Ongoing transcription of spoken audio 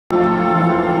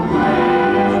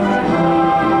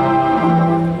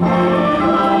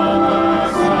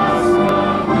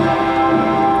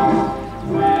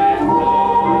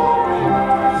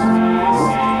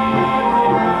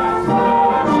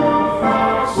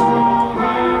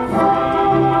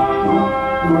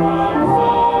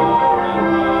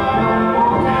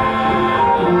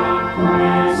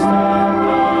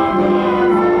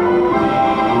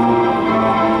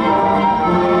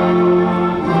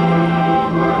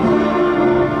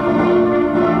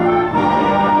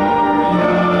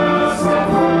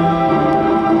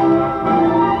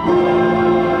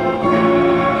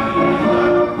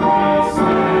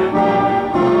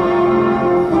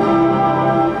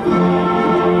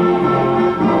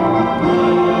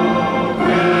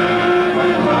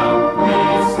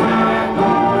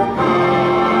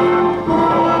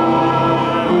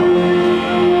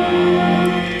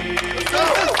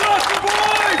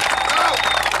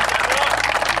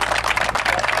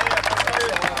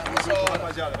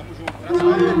rapaziada. Vamos junto.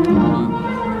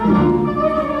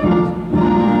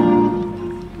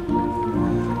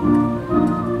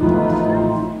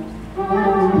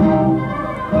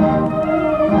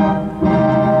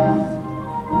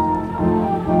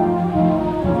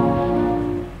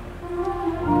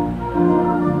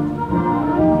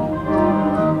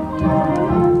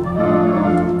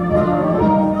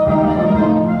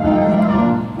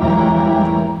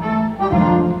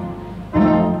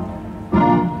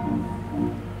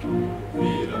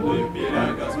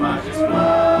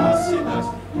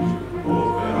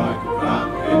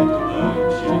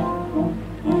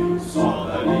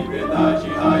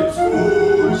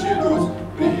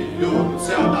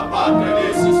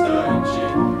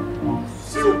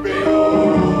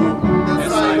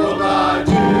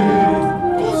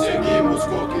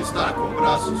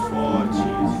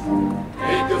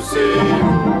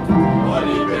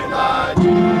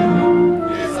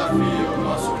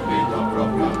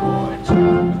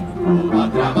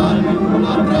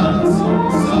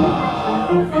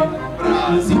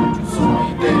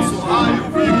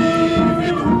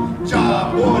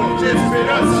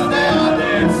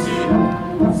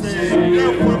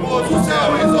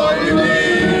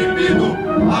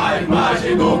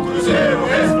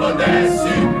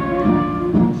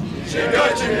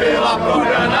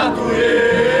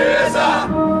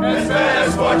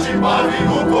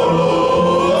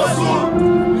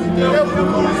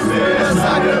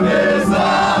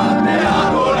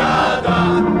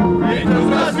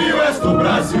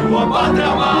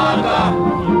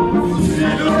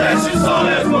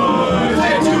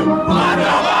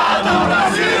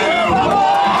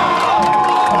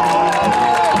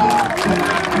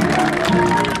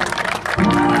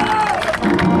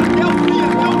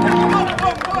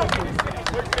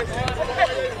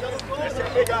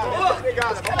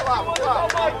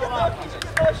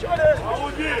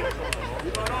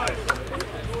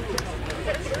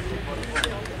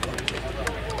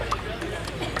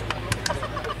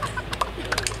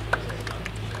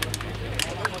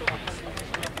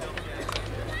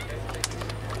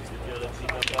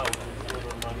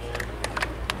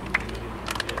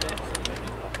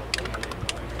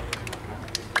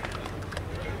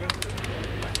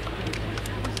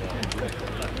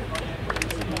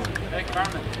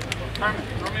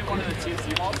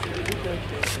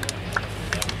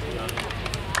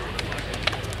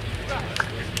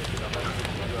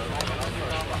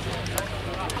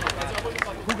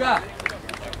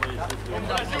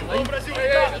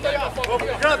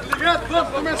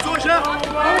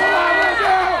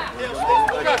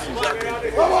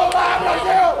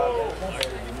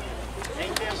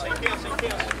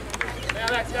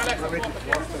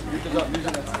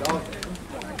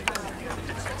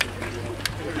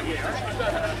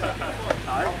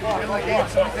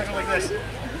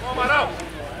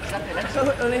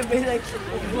 Eu lembrei daqui.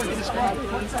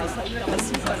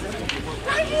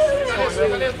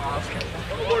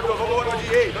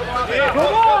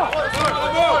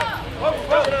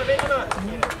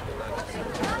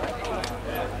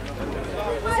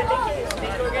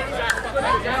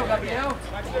 Gabriel.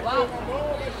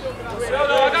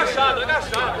 Não, agachado.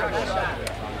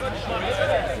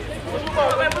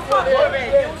 Por favor,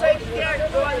 velho. Não sei o que é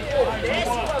agachado.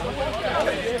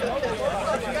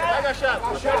 Agachado.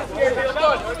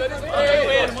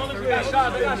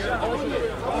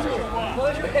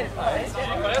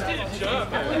 Parece tchan,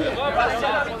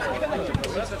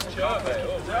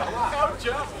 velho.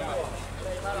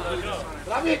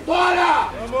 La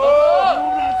victoire!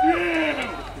 Vamos, Brasil!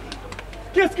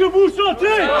 Qu'est-ce que vous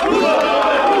chantez?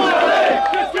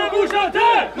 Qu'est-ce que vous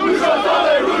chantez? Nous chantons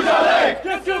les rouges à lait!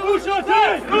 Qu'est-ce que vous chantez?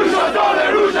 Nous chantons les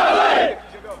rouges à lait!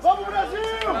 Vamos,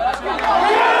 Brasil!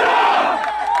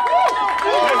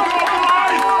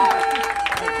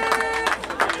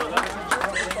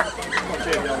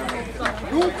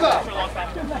 Nunca!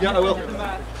 Yeah, I will.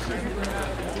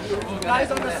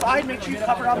 Guys on the side, make sure you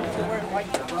cover up if you're wearing white.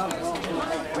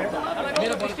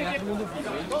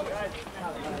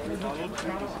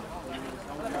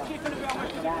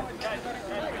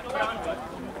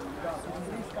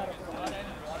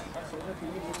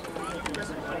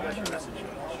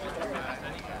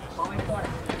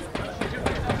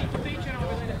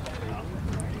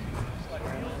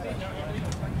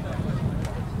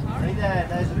 Nejde,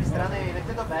 ne z druhé strany,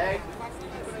 nechte to bejt.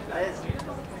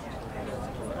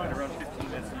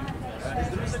 Z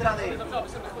druhé strany.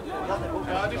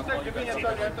 Když tak kdyby něco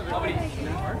děje, to dobrý.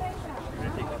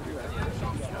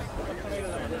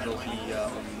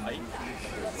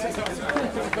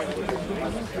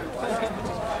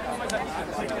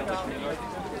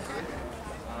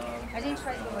 A gente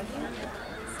faz bolinha?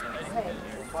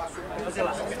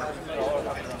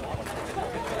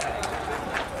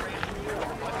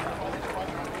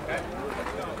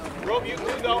 Rope, you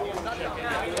can go.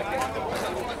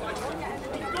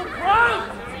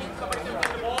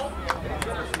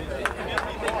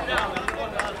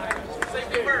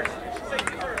 Safety first.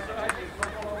 Safety first.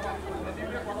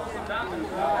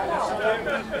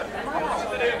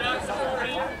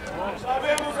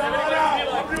 Sabemos agora!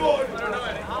 Abriu o olho!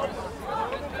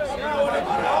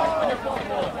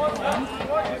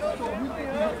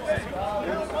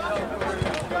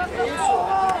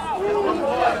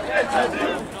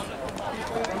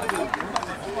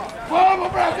 Vamos,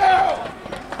 Brasil!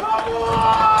 Vamos!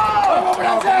 Vamos,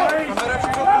 Brasil! Let's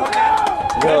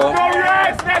go,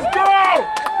 Reds! Let's go!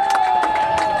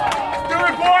 Let's do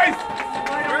it, boys!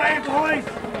 You're right, boys!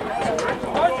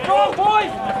 Let's go,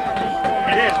 boys!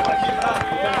 It is.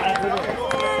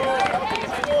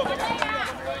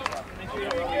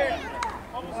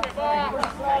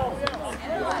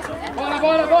 Bora,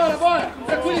 bora, bora, bora!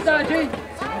 Tranquilidade, hein?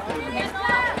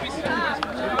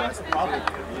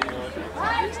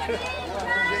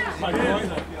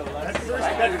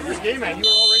 That's the first game, man. You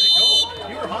were all ready to go.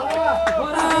 You were hungry.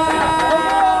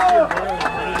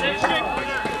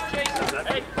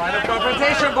 Line of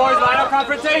confrontation, boys. Line of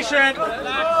confrontation.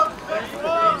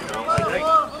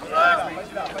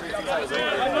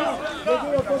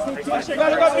 Vai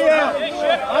chegar o Gabriel.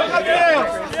 Vai, Gabriel.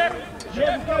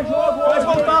 Vai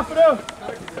voltar, Fran.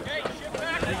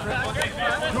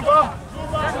 Juba.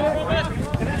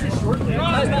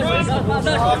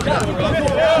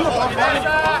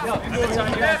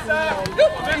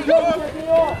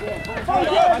 Vai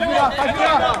virar.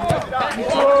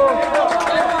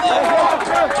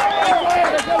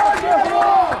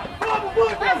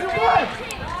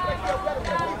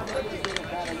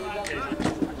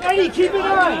 Eddie, keep it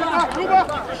on!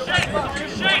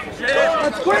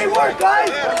 That's great work, guys!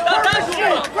 Perfect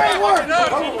shit! Great work!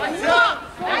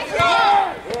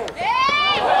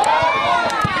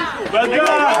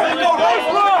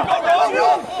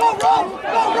 Well done!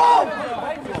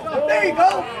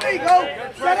 Go! There you go!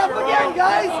 Set up again,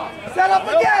 guys! Set up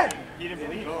again!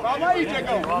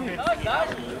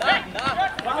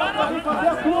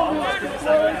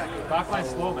 Vai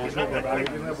slow, man.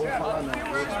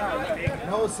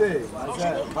 Não sei, mas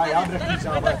vai, abre aqui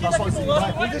já, vai, tá sozinho,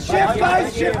 vai. Shift,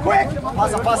 guys, shift quick!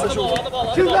 Passa, Ju.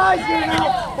 Two guys here now!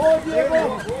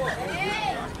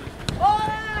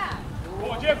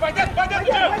 Diego! Vai dentro, Diego!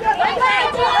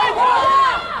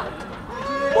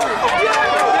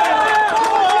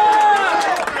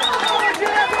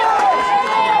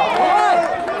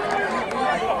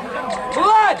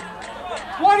 Blood!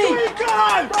 20!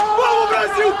 Vamos,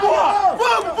 Brasil, porra!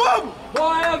 Vamos!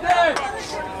 Boy, up there!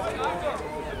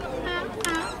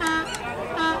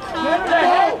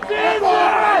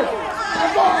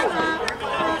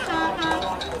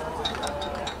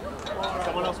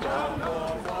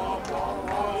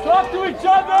 Talk to each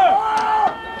other!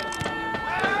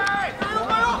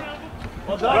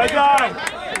 Well done!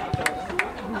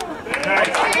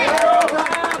 Nice.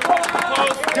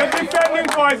 Good defending,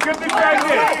 boys. Good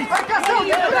defending.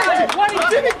 20.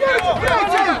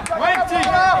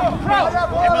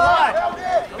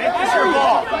 Make this your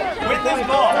ball. Win this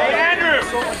ball. Hey, Andrew.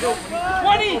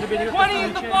 20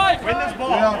 is the fight! Win this ball.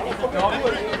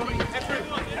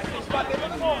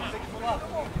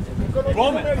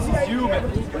 Roman, this is human.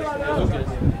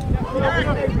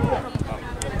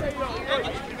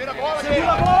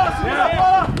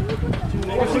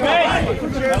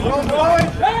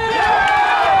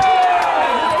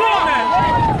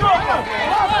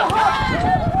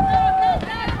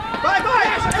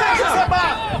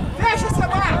 Fecha essa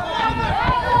barra!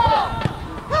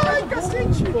 Ai,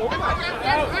 cacete!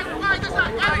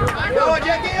 Boa,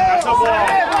 Dieguinho! Essa bola!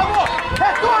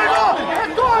 Retorno!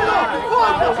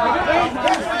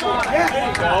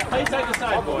 Play side to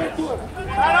side, boys.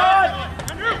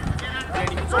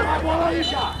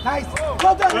 Nice!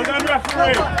 Well done,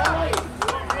 referee!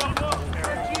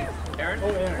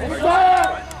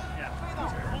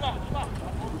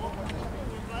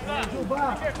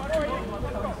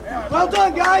 Well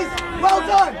done, guys! Well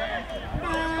done!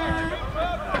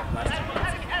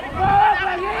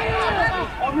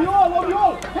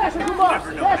 Omiol! Fecha, Juba!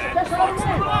 Fecha lá no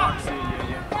meio!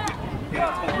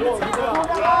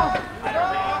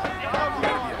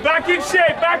 Back in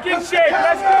shape!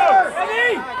 Let's go!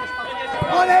 Eddie!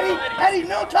 Come on, Eddie,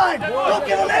 no time! Don't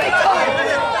give him any time!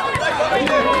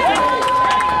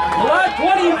 Blood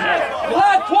 20!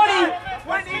 Blood 20!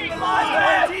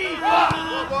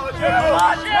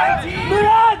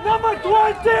 Blood number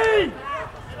 20!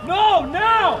 No,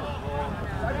 now!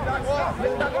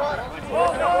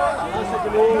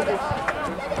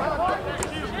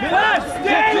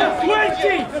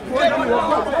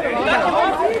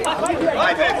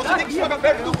 Vai, velho, você tem que jogar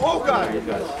perto do gol, cara.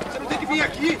 Você não tem que vir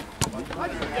aqui.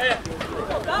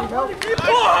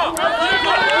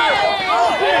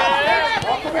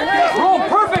 Rome,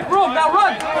 perfect, Rome, now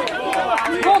run!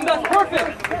 Rome, that's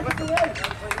perfect!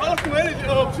 Fala com ele,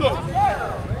 professor.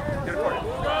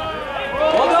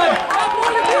 Well done!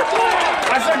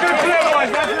 That's a good play,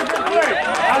 boys. That's a good play.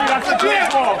 That's a great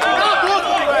ball.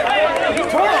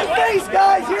 Turn the face,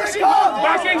 guys. Here it comes.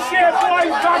 Back in shape,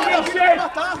 boys. Back in shape.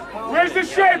 Where's the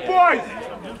shape, boys?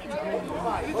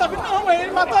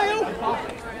 Ele mata eu.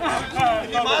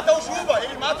 Ele mata o Juba.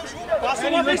 Ele mata o Juba. Passa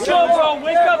uma vez só, bro.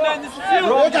 Wake up, man. This is you.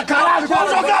 Roja, caralho.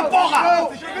 Vamos jogar, porra.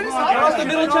 Cross the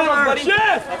middle channels, buddy.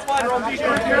 That's fine, Rome.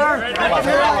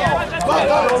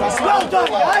 Well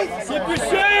done, guys. Sempre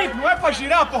shape. Não é pra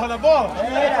girar a porra da bola?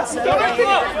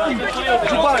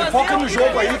 Juba, foca no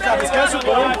jogo aí, cara. Esquece o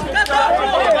gol.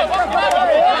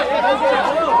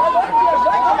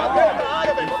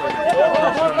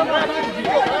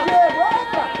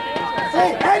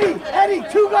 Hey, Eddie,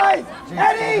 two guys.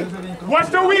 Eddie. What's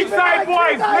the weak side,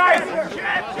 boys? Nice.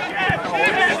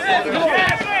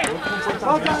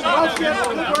 Well done, well done.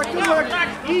 Good work.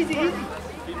 Easy, easy.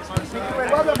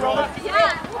 Well done, bro.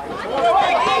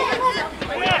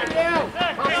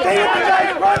 Stay with the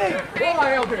guys running. Good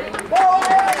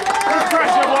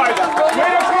pressure, boys. Way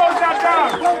to close that down.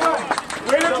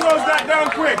 Way to close that down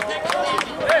quick.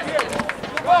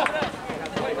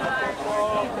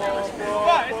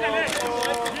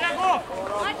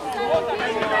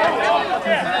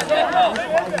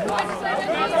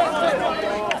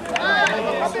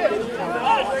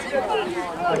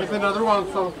 With another one,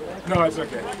 so. No, it's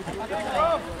okay.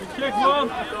 Good kick, Mom.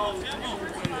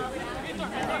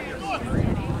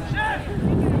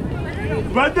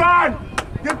 Well done.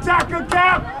 Good tackle,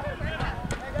 Cap.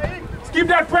 Let's keep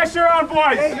that pressure on,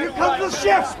 boys. Hey, here comes the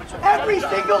shifts every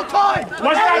single time.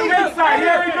 What's that left side?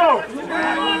 Here we go.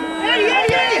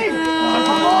 Eddie.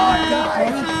 Come on,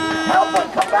 guys. Help him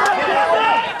come back.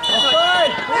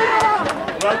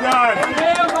 Well done.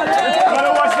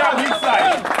 Gotta watch that weak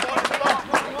side.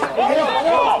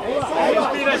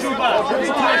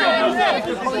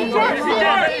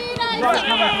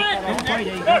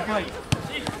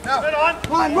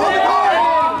 Come on, move it hard.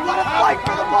 You gotta fight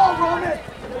for the ball, Roman.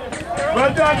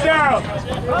 Well done, Daryl.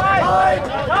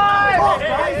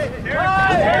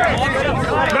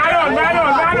 Time. Man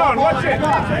on. Watch it.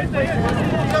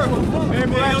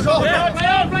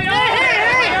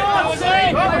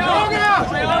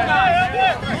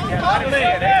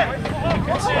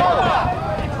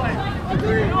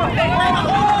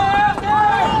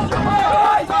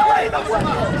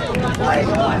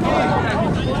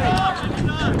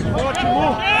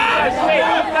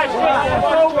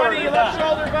 Left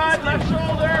shoulder, bud. Left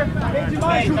shoulder.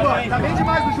 Tá bem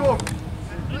demais no jogo.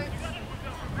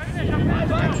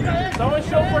 Someone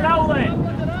show for an outlet.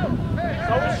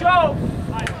 Someone show.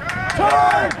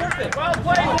 Turn. Well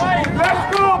played, Blake. Let's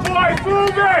go, boys.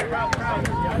 Move it.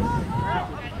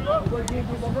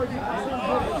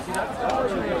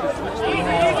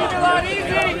 Easy, Milan.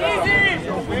 Easy.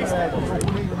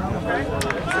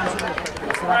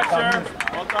 Pressure.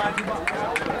 Well done.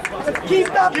 Keep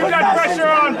that pressure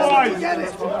on, boys. Get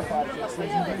it.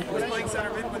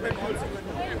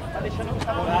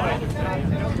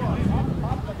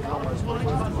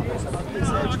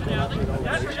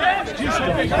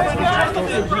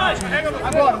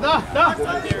 Agora, dá.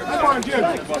 Agora, Diego.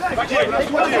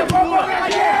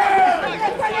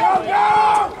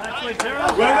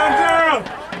 Well done, Daryl.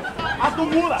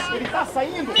 Acumula, ele tá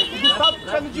saindo, o Gustavo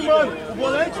ficando de mano. O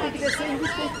volante tem que descer e o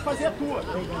Luiz tem que fazer a tua.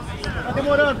 Tá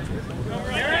demorando.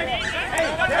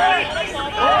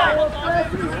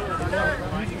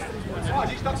 Ó, a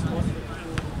gente tá disposto.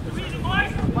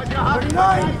 Pode ir rápido.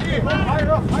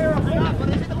 Higher up.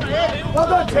 Well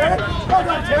done, Tarek. Well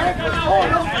done, Tarek.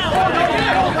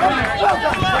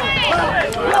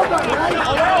 Well done, guys.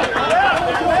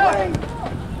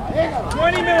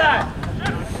 20 minutes.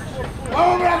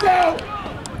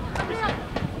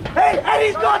 Hey,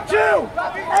 Eddie's got two.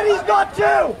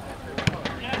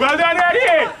 Well done,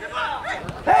 Eddie.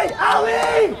 Hey,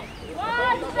 Ali.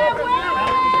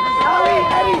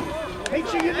 Eddie. Make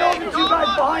sure you know the two guys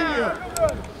behind you.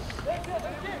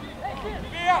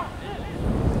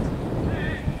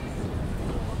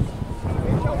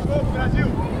 Brasil.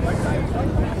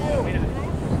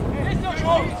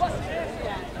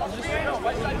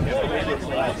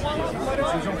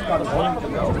 Vocês vão ficar bom,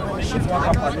 entendeu? Deixa eu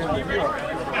atrapalhando aqui, ó.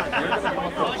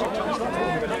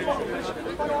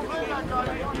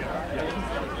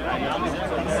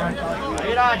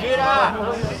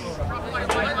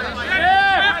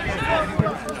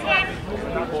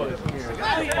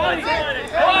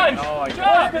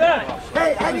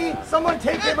 Hey, Eddie, someone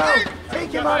take him out.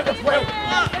 Take him out of the play.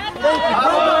 Thank you.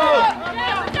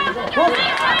 Go,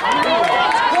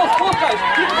 guys.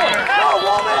 Keep going. Go,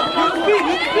 Woman.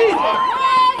 Need speed.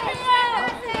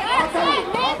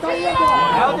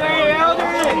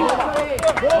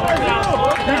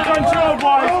 Good control,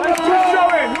 boys.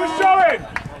 Who's showing?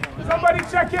 Somebody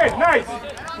check in. Nice.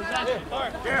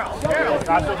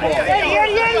 That's the ball.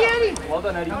 Eddie. Well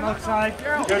done, Eddie. Come outside.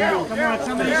 Good move. Come on,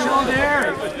 somebody show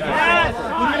there. Yes.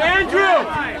 Andrew.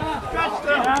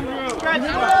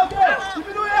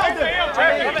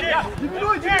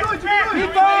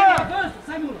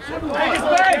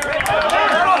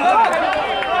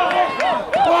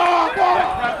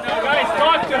 Guys,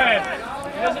 talk to him.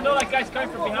 He doesn't know that guy's coming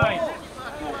from behind.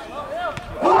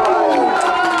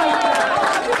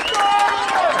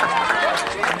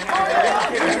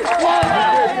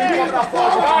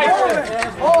 Guys,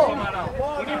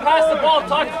 when you pass the ball,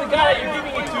 talk to the guy that you're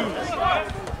giving it to.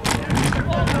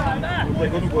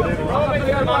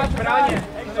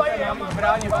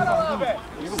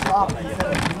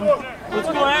 Let's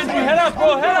go, Andrew. Head up,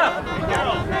 bro. Head up.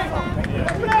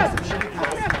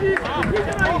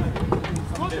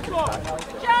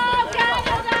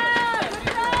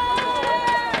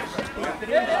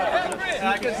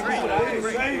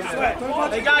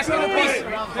 Hey guys, can you please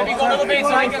maybe go a little bit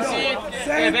so I can see it?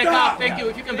 Yeah, back up, thank you.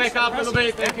 If you can back up a little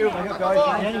bit, thank you.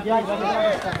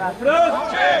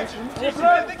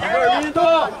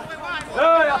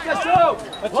 Hey, atenção!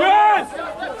 A chance!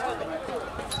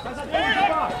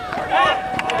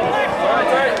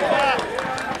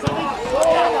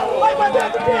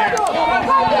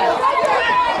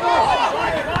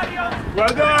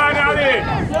 Well done, Ali!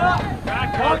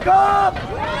 Walk up!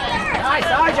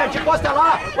 Sai, gente, encosta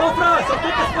lá! Ô, França,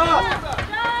 ocupa espaço!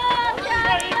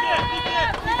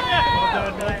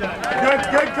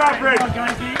 Good coverage!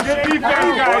 Good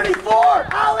defense, guys! 44!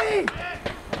 Ali!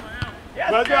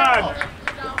 Well done!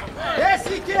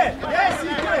 Desce, Ike!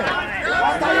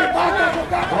 Bota aí, bota!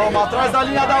 Vamos, atrás da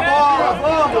linha da bola,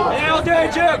 vamos! Eu dei,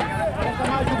 Diego!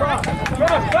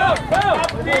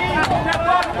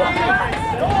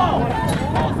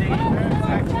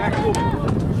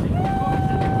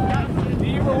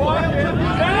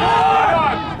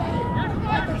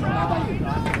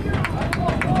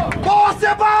 Boa,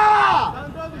 Seba!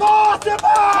 Boa,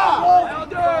 Seba!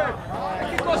 Helder! Tem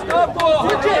que encostar, porra!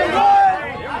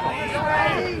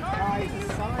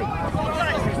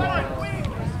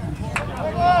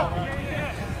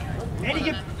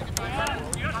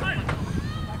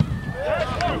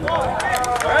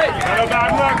 Not a bad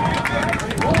look!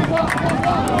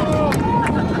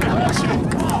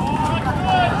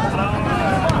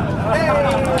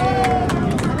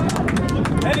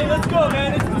 Eddie, let's go,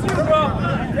 man. It's the two, bro.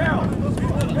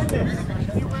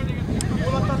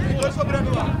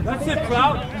 That's it,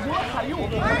 Proud.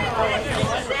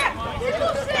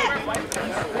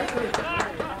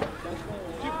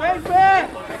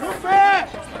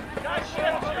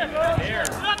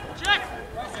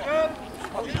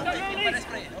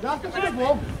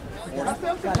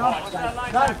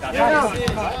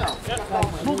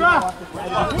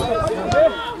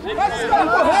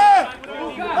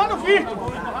 Lá no fim!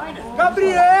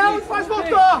 Gabriel e faz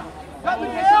voltar!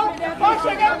 Gabriel, vai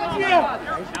chegar no Gabriel!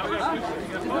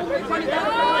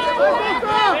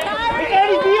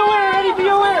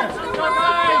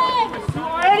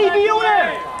 Eddie, be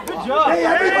aware! Good job! Hey,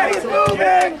 everybody's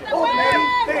moving! Oh, Eddie,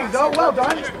 there you go, well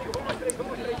done!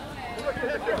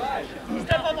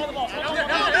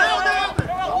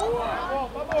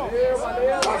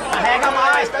 Carrega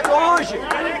mais, tá longe!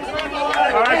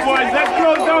 Alright, boys, let's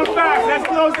close down fast. Let's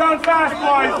close down fast,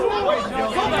 boys.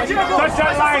 Touch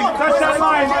that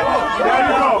line. There you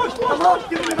go. Come on,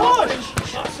 give me a push!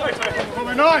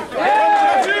 Coming on.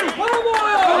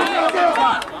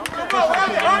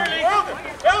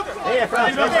 Hey,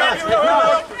 Franz,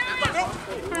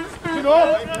 De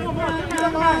novo.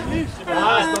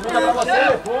 Estou pra você.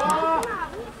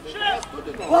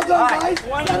 Well done, guys.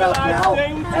 Set up now.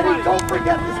 Eddie, don't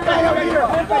forget this guy out here.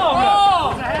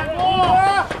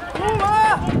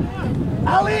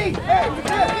 Ali! Hey,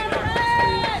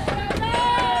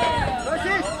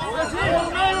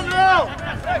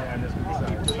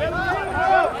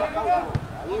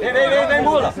 Vem,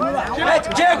 mula.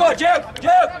 Diego!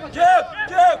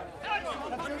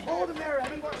 hold him there,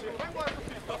 Eddie.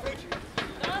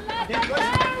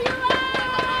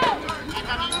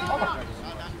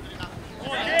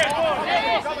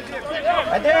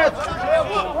 Vai dentro!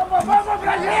 Vamos,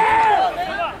 Brasil!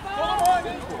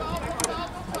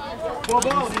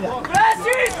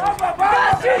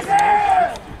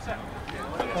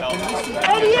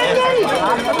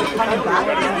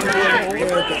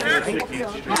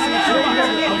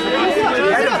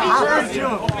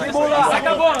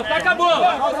 Taca a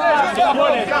bola!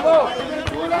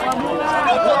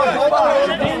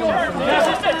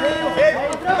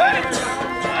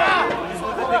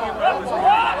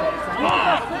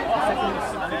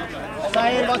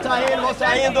 Vai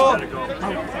saindo!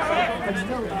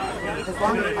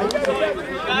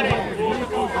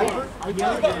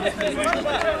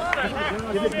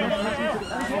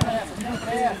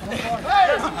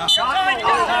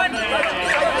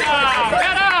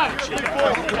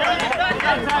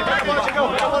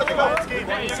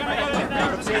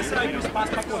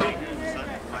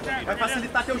 Vai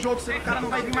facilitar teu jogo, o cara não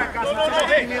vai vir marcar, senão você vai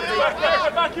ter medo aí.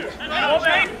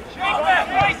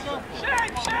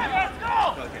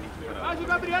 Faz o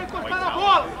Gabriel encostar na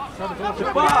bola!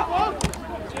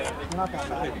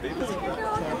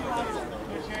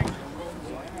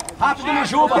 Rápido no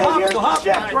Juba, rápido!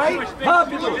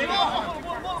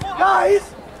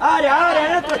 Guys!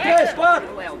 Área, entra, 3, 4!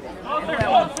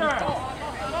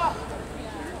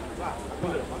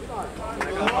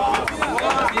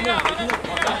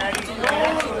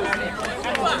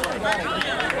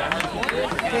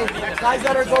 Guys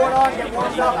that are going on, get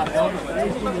warmed up.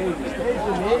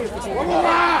 Vamos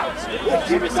lá! O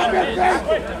time está perfeito!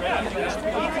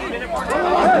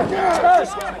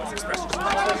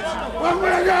 Vamos,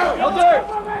 Legal! Vamos!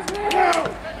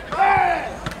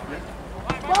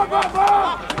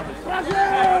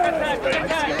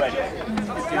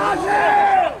 Prazer!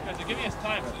 Give me his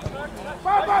time.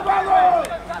 Vamos!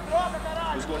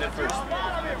 Who's going in first?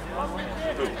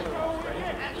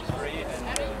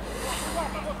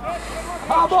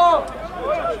 Vamos!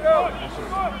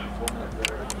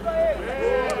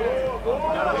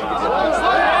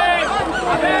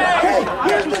 Hey,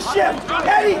 here's the shift!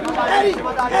 Eddie! And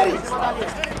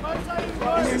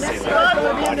your next guy's going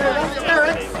to be in there.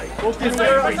 That's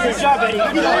Eric. Good job, Eddie.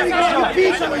 He's already got your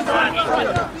feet, so he's on in front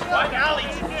of him.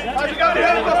 Faz o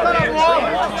Gabriel encostar na bola!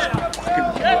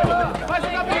 Faz o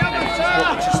Gabriel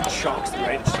dançar! It just shocks the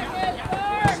right.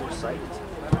 So excited.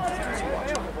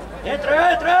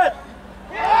 Entra!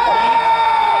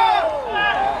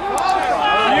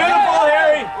 Beautiful,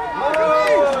 Harry.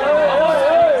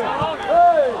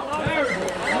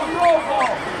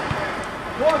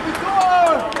 Boa, Vitor!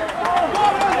 Boa,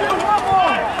 Brasil,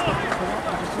 vamos!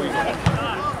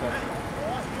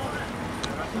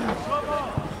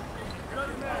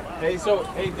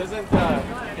 Hey, doesn't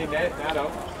they net that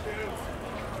out?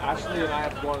 Ashley and I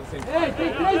have to go on the same team. Ei,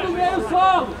 tem 3 no meio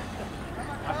só!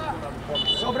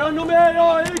 Sobrando no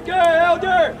meio, aí que é,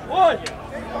 Helder! Oi!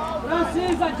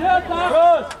 Francis, adianta!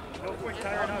 Franz!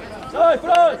 Sai,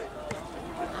 Franz!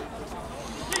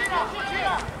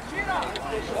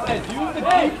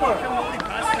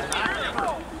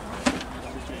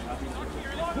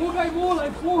 Empurra e mula,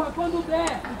 empurra quando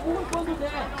der!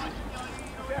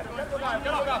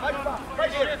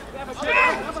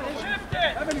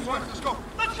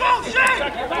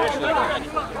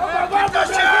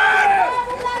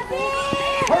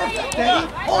 Perfect, Eddie!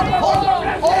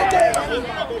 Hold it!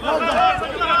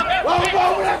 Vamos,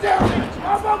 Brasil!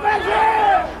 Vamos,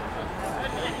 Brasil!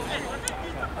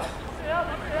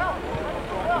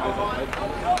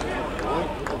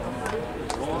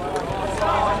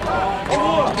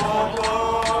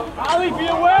 Ali, be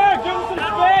aware, give him some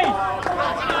space.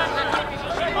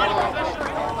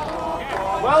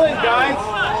 Well in, guys.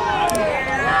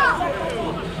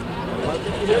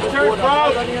 Your turn, bro.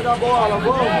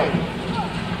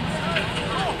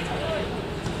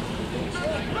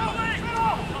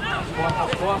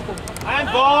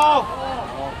 Handball.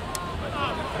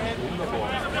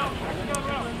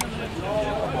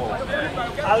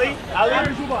 Ali.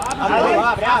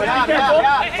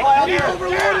 He's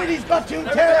overloaded, he's got 2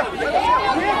 tariffs!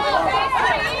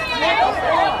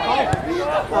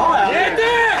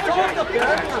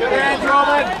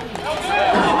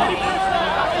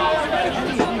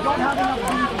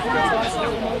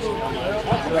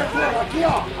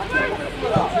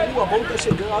 A bola tá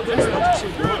chegando, a velocidade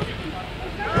chegou.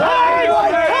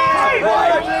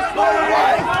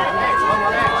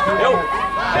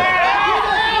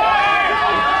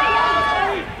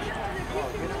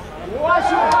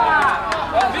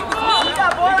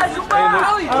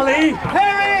 Ali!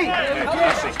 Harry!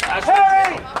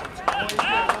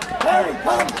 Harry,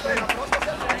 come!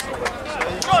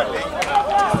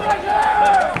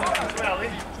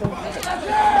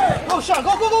 Go, Sean, go!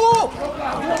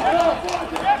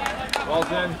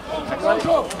 Ball's in.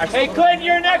 Hey, Clinton,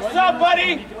 you're next up,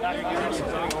 buddy.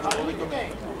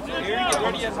 I'm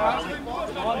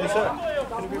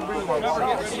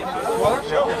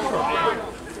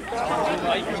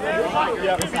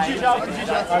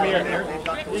here.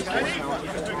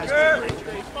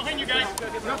 Behind you guys.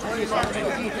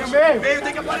 Baby,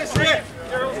 tem que aparecer.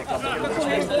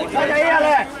 Sai aí,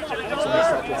 Alex.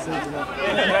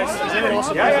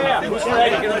 Yeah. Who's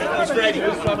ready? Who's ready?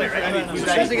 Who's probably ready? Who's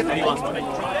ready? He wants to play.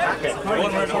 Okay.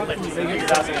 One more don't let you think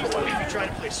you're asking. If you try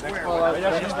to play square, always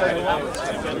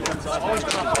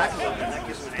come off back. That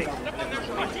gives him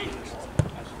an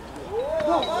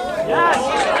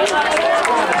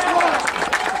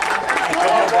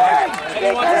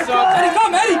Eddie wants to sub. Eddie,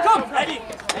 come! Eddie, come! Eddie!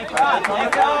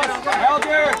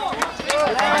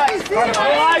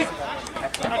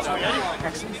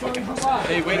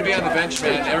 Hey, way to be on the bench,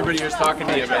 man. Everybody here's talking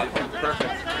to you, man.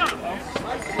 Perfect.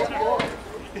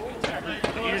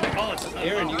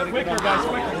 Aaron, you gotta get quicker, guys.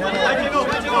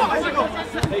 Quicker.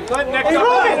 Hey, Clint, next up.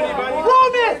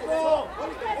 Roman!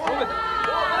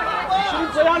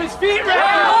 Shouldn't play on his feet,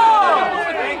 right?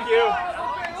 Thank you.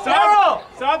 Daryl!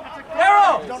 Sub.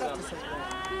 Daryl!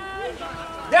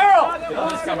 Daryl!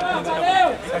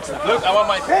 Luke, I want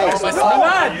my son.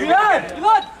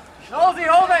 Elad! Nosey,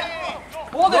 hold it!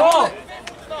 Hold it!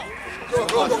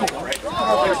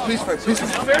 Please, please.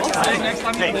 Next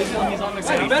time you play him, he's on the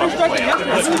ground. Better start than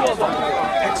yesterday.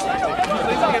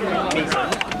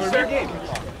 Fair game.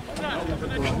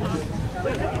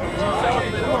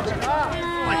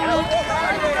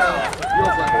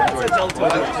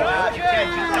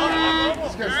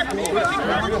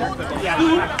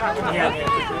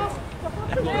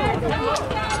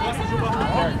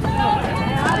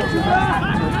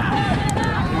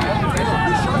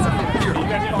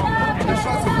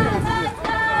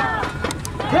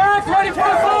 Parents, ready for a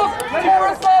sub! Ready for a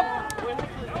sub!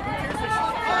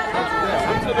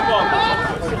 To the ball.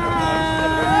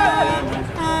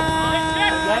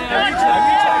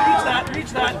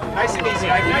 Reach that. Nice and easy,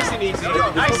 Ike. Nice and easy.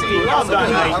 Nice and easy. Well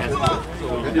done,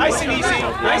 Ike. Nice and easy.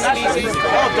 Nice and easy.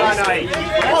 Well done, Ike.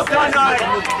 Well done, Ike.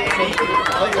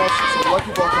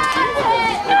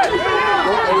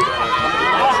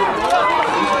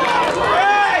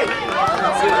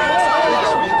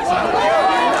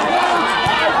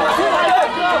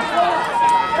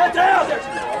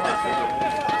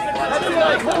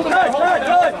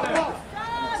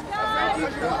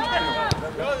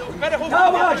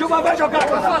 Calma, Juba, vai jogar.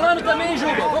 Tô falando também,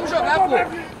 Juba. Vamos jogar, pô.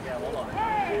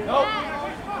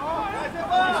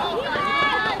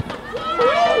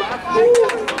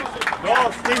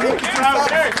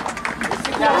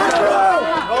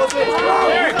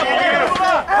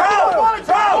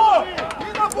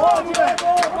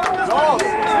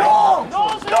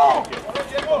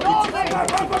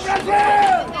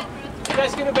 You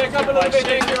guys can back up a little bit,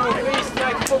 thank you. Please,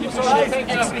 focus on that. Thank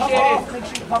you, appreciate it. Make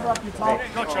sure you cover up your top.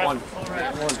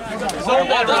 Zone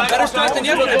that, right? Better start than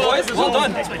yesterday, boys. Well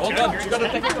done. Well done. You got to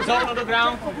take the zone on the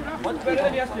ground. Much better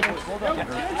than yesterday. Well done.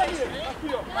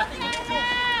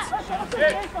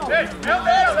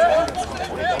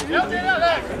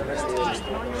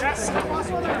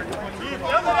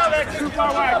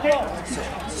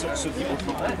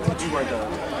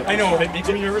 I know, it makes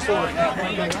me nervous.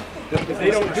 If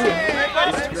they don't do it,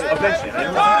 it's eventually.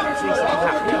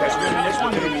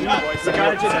 We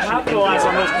gotta just capitalize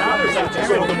on those counters.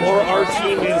 So the more our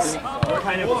team is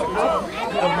kind of, the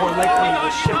more likely to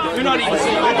shift. You're not even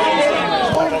saying that.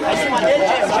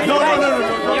 No.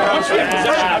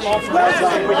 I'm all for that.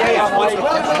 But yeah, once we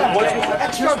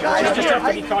just have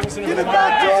to be cognizant of the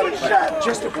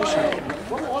just to push it.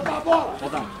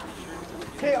 Hold on.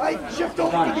 Hey, I shift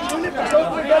over. That's all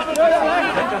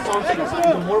I'm saying.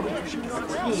 The more we push it as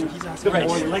a team, the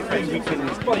more likely we can.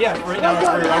 Well, yeah, right now it's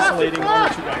very isolating one or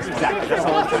two guys. Exactly. That's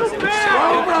all I'm trying to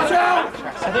say.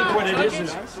 I think what it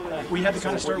is we had the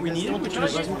kind of start we needed, which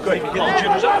was good. Get the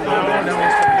jitters up.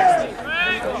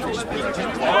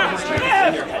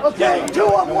 Okay, 2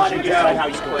 on 1 again. How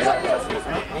you score.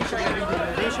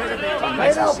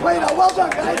 Play now. Well done,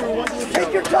 guys.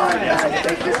 Take your time, guys.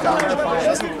 Take your time.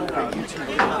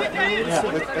 Yeah,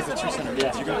 as a 2 center,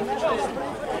 yeah. You're going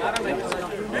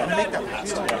to make that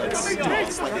pass to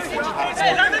it's like a pass. I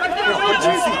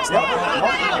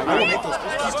will make those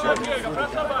passes to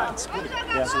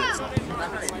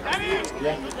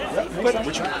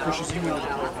which pushes you into the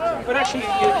But actually,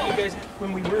 you guys,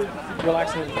 when we were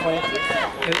relaxing and playing,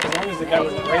 as long as the guy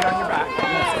was right on your back,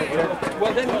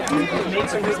 well then you made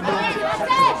some visibility.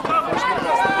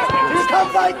 Here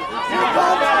comes Mike. Here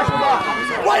comes.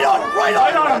 Right on him. Right on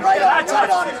him.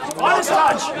 On his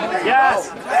touch. Yes.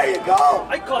 There you go.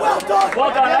 Well done.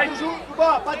 Well done, Ike.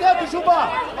 Juba. Pra dentro, Juba.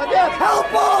 Pra dentro. Help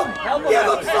him. Give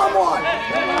him someone.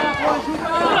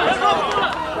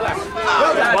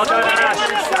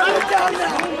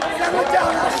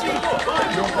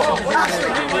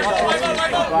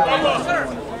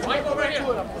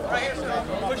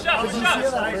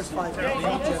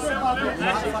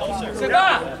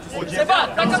 Seba,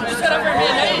 taca a pulseira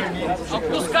vermelha aí.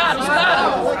 Dos caras.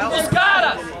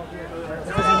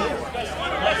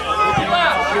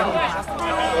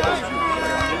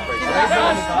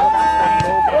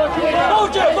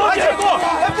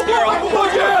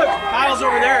 Kyle's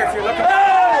over there if you're looking.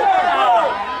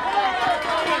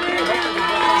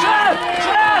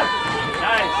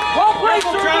 Well played,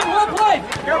 Sergeant, well played.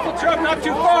 Careful, Truck, not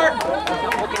too far.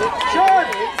 Sharp,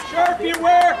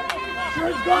 beware.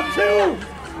 Sharp's got two.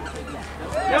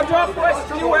 Now drop,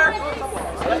 boys, beware.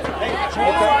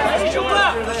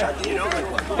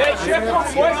 Okay, shift,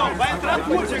 boys.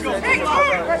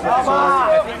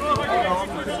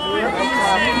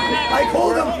 Ike,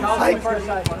 hold him. Ike.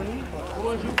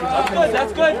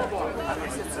 That's good.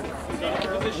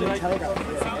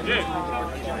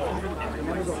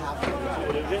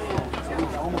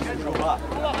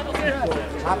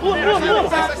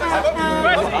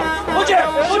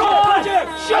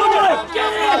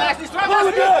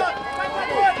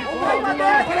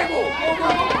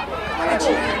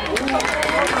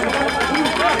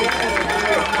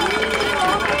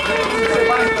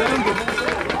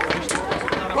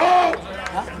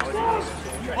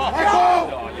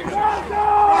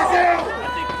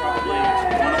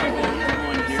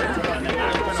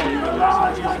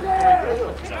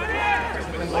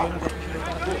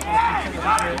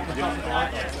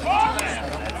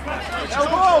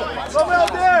 Vamos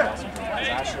out there!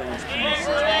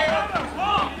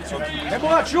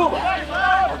 Rebola, chuva!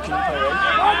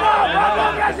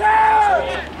 Vamos, Brasil!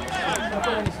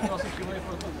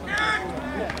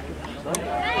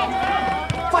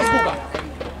 Faz, Buga.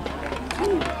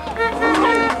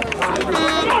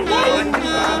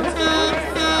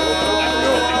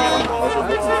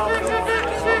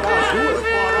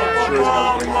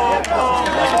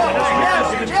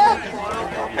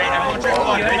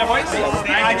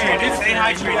 Stay hydrated. Stay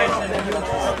hydrated.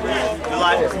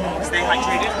 Stay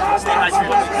hydrated.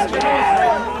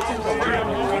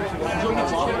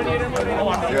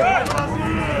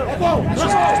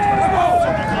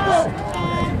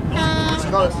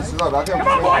 Come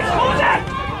on, boys, hold it!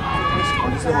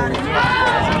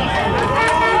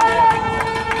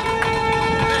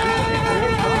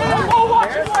 Oh,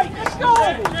 watch it right, let's go!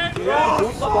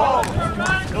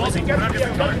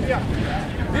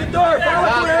 Vitor,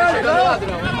 fala com ele!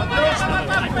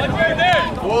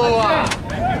 Boa!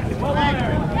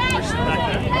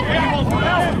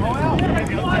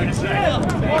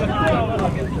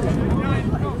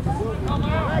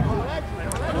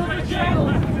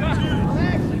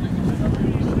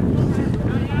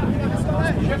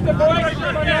 Shift the boys,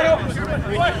 Nato.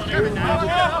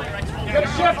 Get a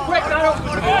shift quick, Nato.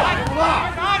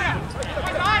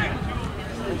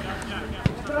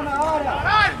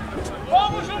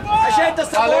 Ajeita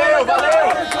essa bola!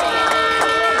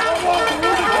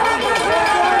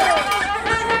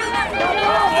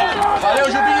 Valeu,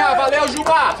 Jubinha! Valeu,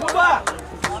 Juba!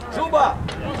 Juba!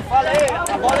 Falei,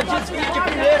 a bola desvia de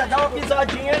primeira, dá uma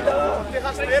pisadinha e dá.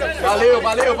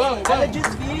 Valeu, vamos! Ela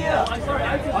desvia,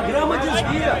 a grama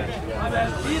desvia.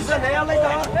 Pisa nela e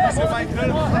dá. Você vai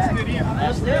entrando na rasteirinha.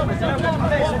 Mas é o que eu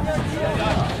falei, você desvia.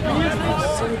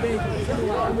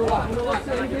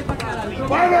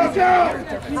 Vai, Brasil!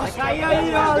 Vai cair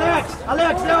aí, Alex!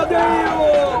 Alex, é o Deio!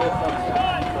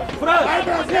 Frank! Vai,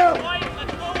 Brasil!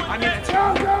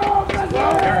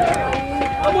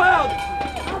 Vamos,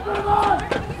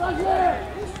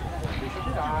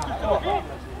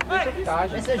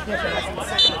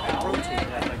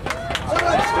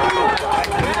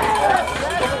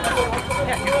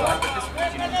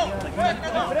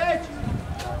 Helder!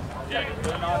 Yeah,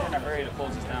 they're not in a hurry to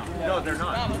close us down. No, they're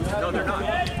not.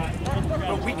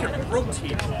 But we can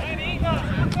rotate.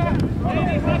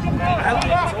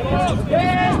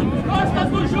 Costas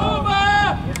do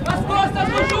Juba! As costas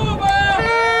do Juba!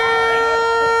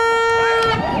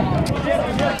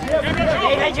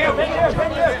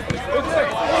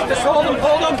 Just hold them.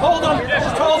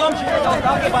 Just hold them.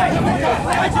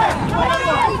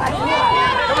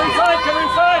 Come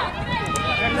inside.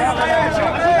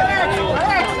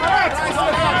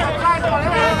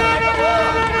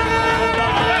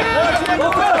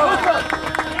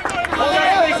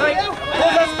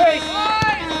 Hold that space.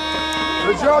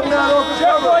 Good job, Nato. Good Shift,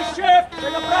 job. boys, shift.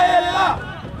 Chega pra ele lá!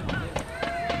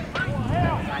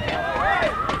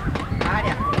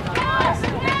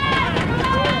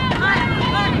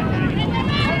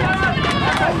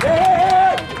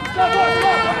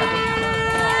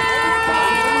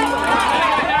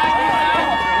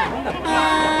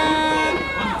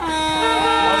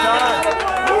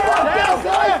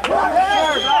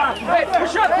 Hey,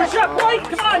 up, White!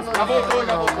 Come on!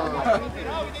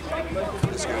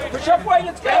 Push up, White,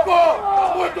 let's go!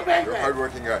 You're a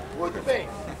hard-working guy.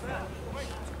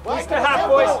 Last and a half,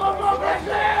 boys.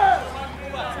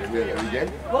 Are you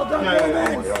game? Well done, Yeah,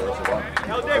 that's a lot.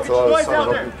 That's a lot. So I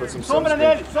hope you put some Sombra sun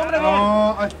nele, sombra nele.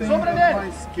 I think Sombra my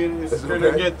nele. skin is Is it gonna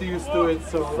okay? get used to it,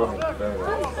 so...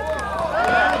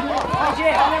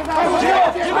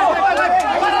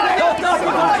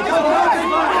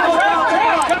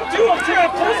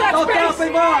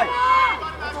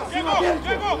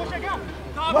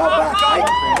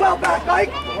 Well back,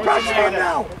 Ike! Pressure him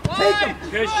now! Take him!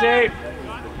 Good shape.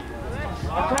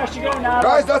 Across you go now.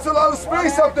 Guys, that's a lot of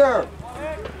space up there!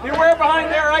 Beware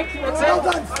behind there, Ike. That's Well it.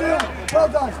 done, Stu! Well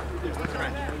done!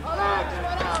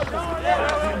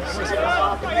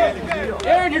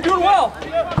 Aaron, you're doing well.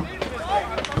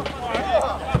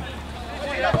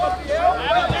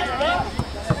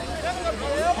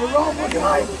 You're wrong, look at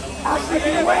Ike! Ashley,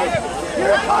 get away!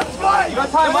 Here it comes, Mike! You got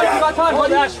time, Mike. You got time.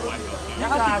 Hold Ash.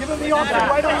 Give him the option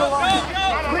right on the line!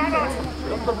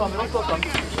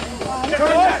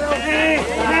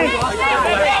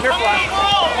 Careful, Ash.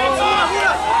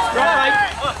 Go, Mike.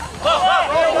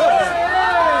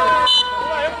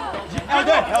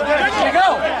 Diego!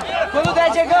 Quando der,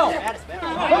 Diego!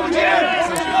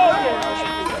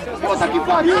 Puta que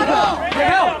pariu! Diego!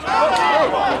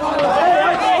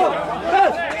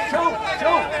 Show!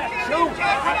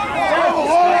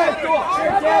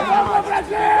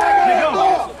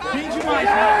 Bem demais,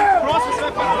 né? Próximo você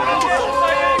vai parar.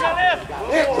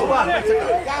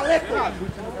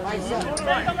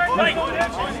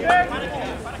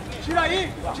 Tira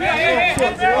aí! Tira aí!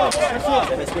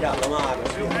 Vai respirar, toma água.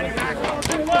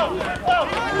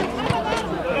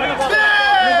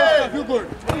 Viu, gordo?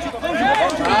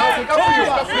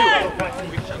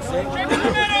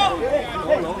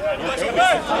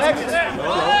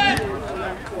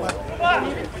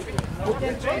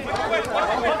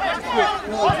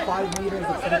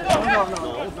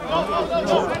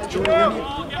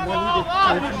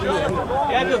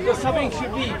 Yeah, the subbing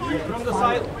should be from the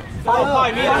side.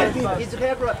 5 meters. He's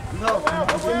here, bro. No. Yeah,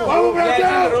 it's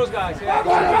into those guys. Yeah.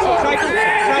 Try to.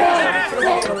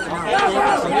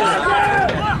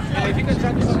 Yeah, if you can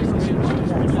try to.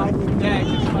 Yeah,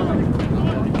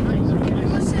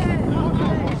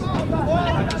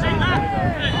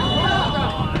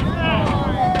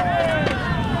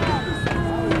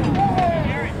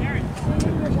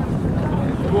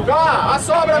 Guga, a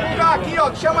sobra, Guga, aqui,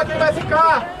 ó. Chama quem vai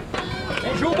ficar.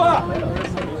 Vem, Juba!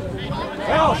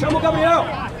 Não, chama o Gabriel!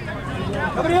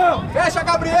 Gabriel! Fecha,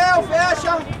 Gabriel,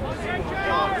 fecha.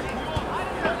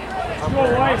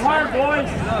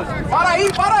 Para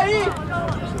aí, para aí.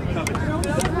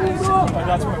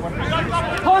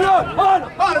 Ronald!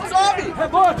 Para, sobe.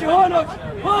 Rebote, Ronald!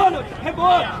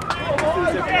 Rebote!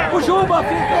 O Juba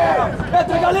fica!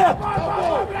 Entra, Galeto!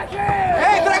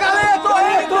 Entra, Galeto,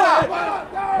 entra.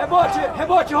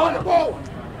 Rebote, Ronald!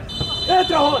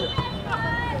 Entra, Ronald!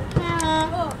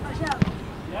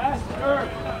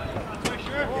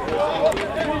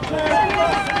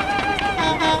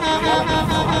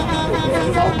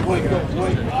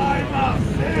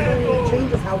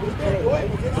 Changes how we play.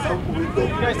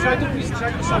 Guys, try to please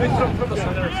check the subbing from the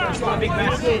center. It's not a big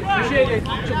mess. Appreciate it.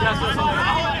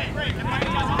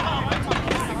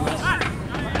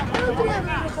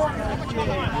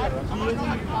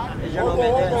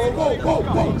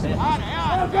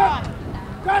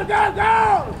 Go!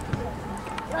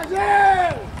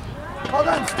 Brazil! Hold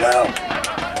on, Stu!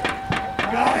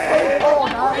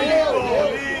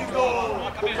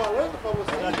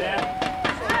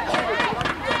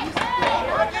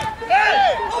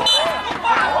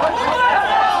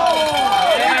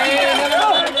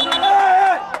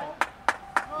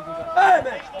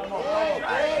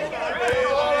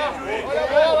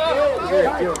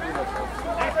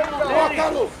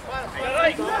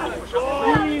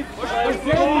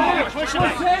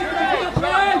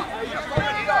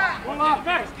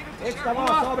 Gustavo,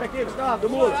 sobra aqui, Gustavo, do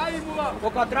muro. Um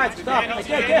pouco atrás, Gustavo.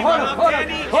 Aqui, Ronald. Sobra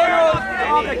aqui, Ronald.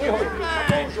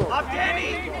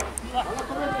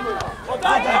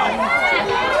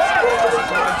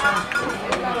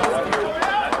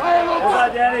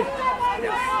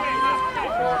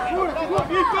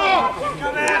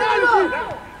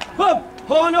 Vamos,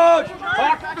 Ronald!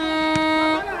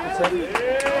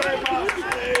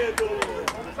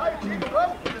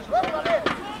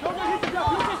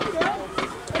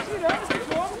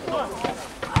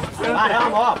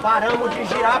 Paramos, ó, paramos de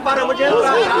girar, paramos de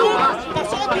entrar.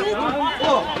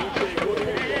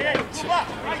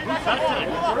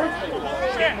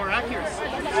 Get more accuracy.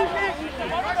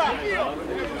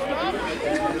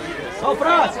 Oh,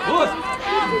 Franz, good.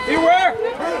 Beware.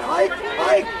 Hey,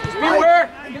 Ike! Beware.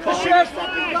 Get the shift.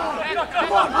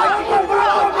 Come on,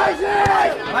 Ike!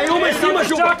 Aí uma em cima,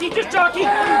 Juba. Just jockey.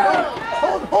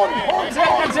 Hold him!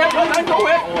 That's it. Let go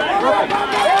it.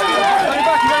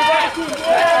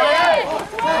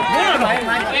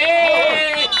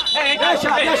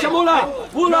 Deixa, Mula.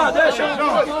 Mula, deixa.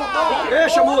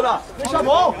 Deixa, Mula. Deixa a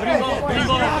mão.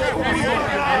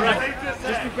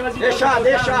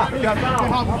 Deixa.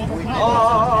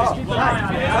 Ó.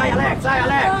 Sai,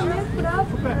 Alex.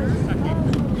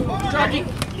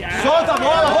 Solta a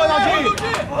bola, Ronaldinho.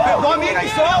 Domina e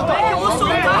solta. Eu vou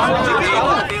soltar. De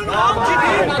bico.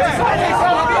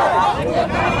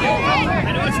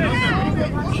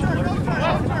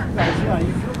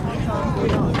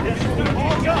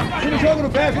 Vira o jogo no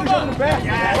pé.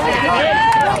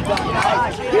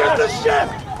 Here's the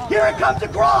shift! Here it comes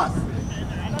across!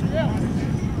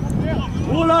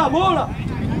 Mula.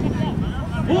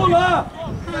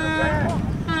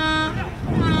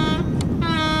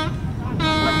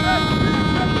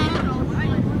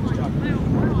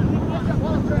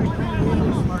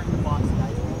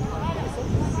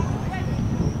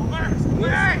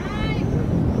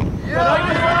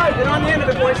 Get on the end of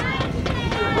it, boys.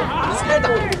 Esquerda,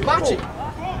 bate.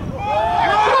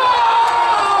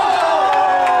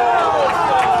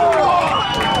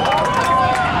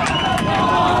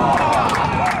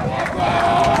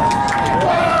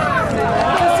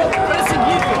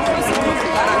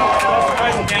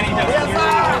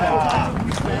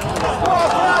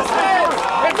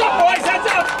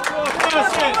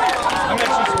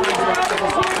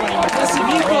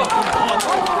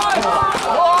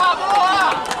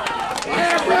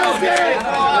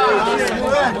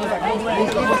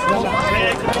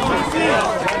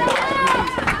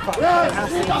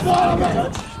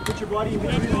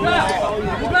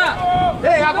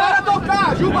 Ei, agora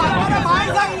tocar, Juba, agora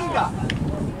mais ainda.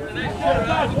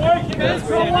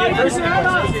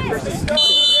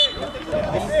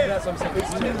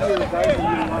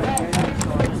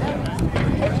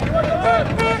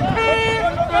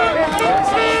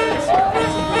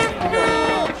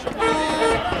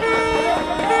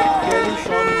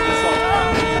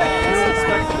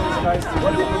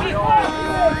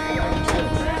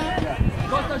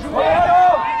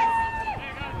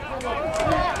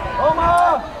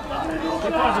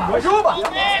 Juba!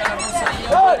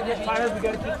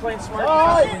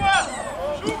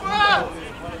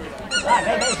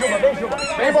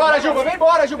 Vem embora,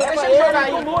 Juba, deixa ele jogar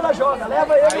aí. O Mula joga,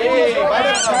 leva ele. Vai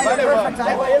levando.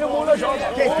 Leva ele, o Mula joga.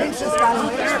 Okay, pinch this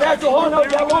guy. Esperte o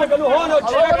Ronald, alonga no Ronald,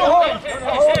 chega o Ronald.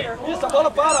 Isso, a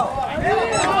bola para.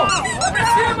 Vai pra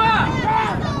cima!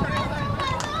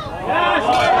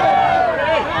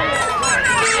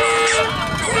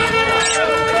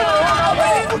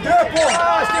 Fudeu,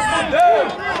 porra! Se fudeu!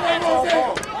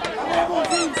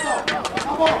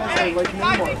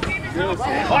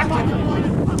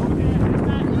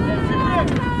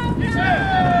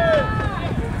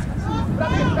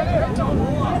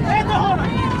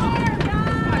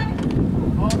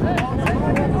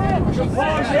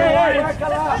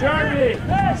 Jeremy!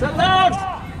 Sit down!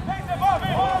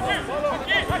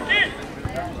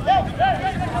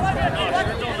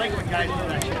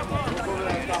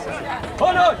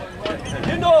 Ronald!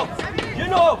 De novo!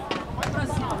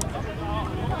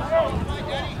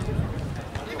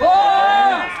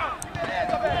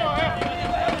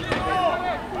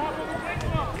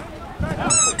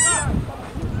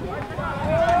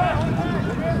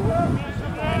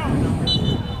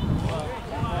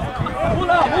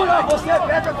 Mula, você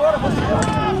pede agora, você.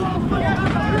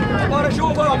 Agora,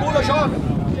 Juba, a Mula joga.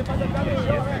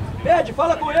 Pede,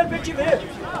 fala com ele pra gente ver.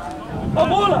 Ô,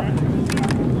 Mula!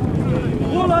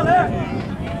 Mula, né?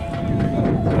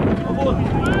 Ô, Mula.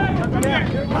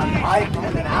 Ike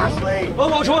and then Ashley.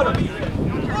 Vamos, Jonas.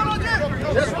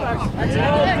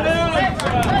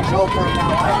 Show for him now,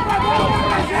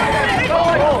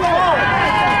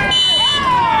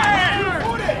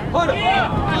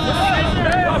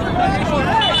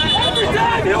 Every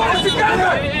time he wants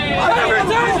together! Every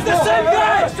time it's the same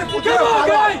guy! Come on,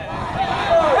 guy!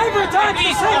 Every time it's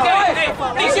the same guy!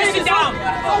 Please just sit down!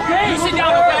 Okay! You sit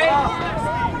down, okay?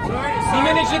 You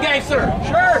manage the game, sir.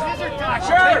 Sure!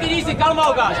 Take it easy,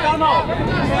 calma, guys, calma.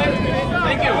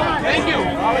 Thank you.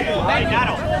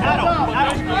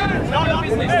 No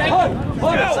business. Thank you.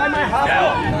 Hold it, sai mais rápido!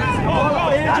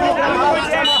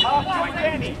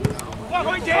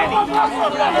 Going, Danny!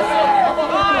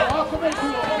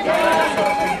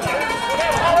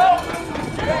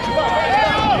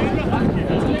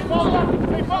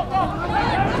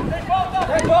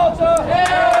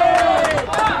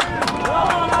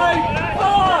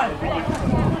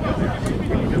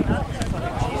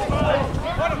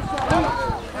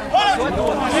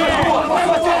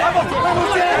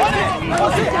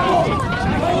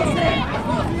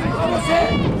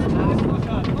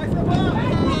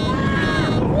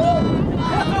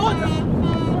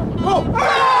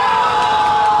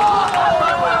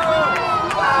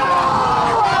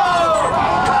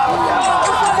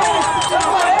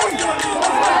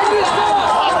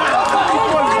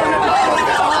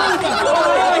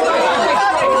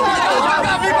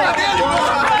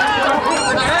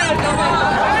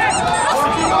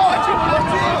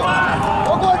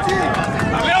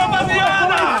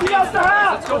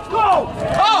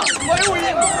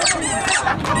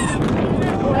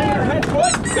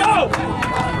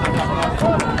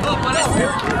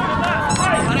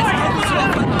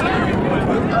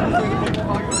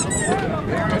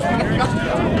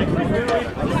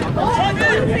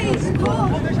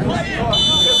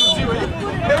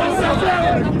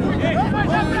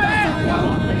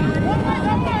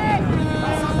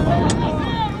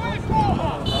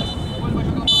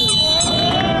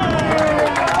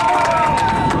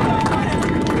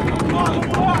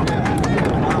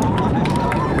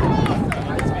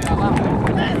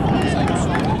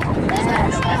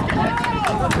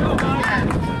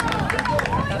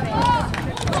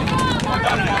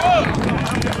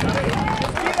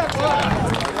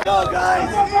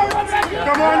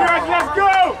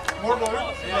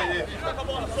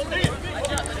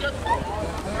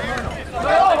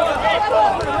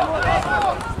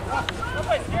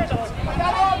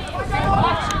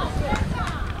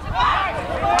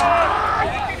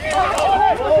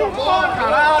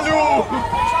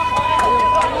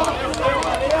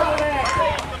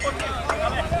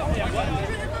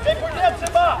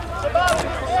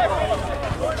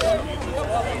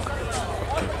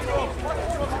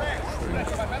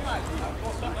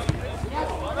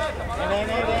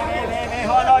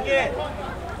 Alex.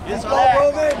 Isso,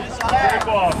 Alex. Isso, Alex.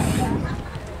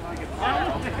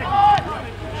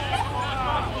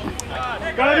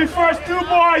 Gotta be first two,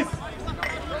 boys.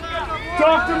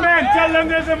 Talk to men. Tell them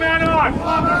there's a man on.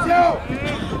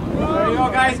 There you go,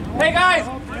 guys. Hey, guys.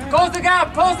 Close the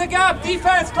gap. Close the gap.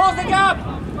 Defense, close the gap.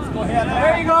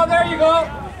 There you go. There you go.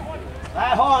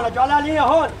 Vai, Ronald. Olha a linha,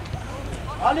 Ronald.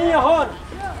 A linha, Ronald.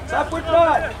 Sai por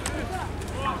trás.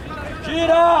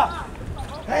 Gira.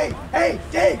 Hey, hey,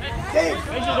 Dave, Dave.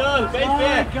 Vem girando, vem em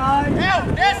pé.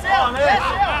 Desce, Ronald.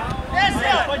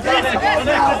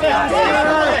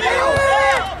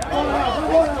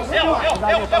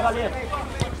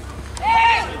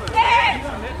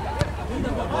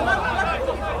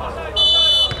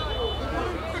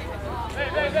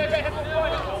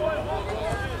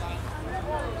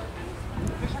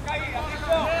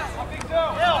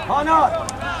 Ronald.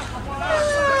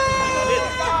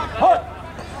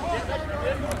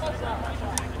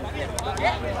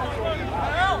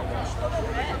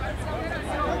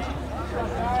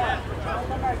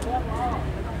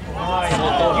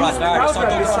 Soltou pra trás,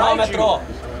 soltou o cronômetro.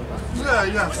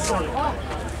 Yeah, sorry.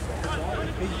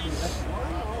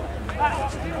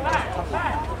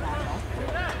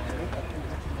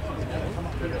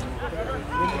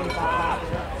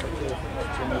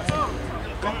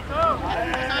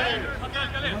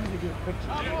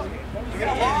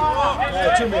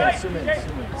 Yeah, 2 minutes.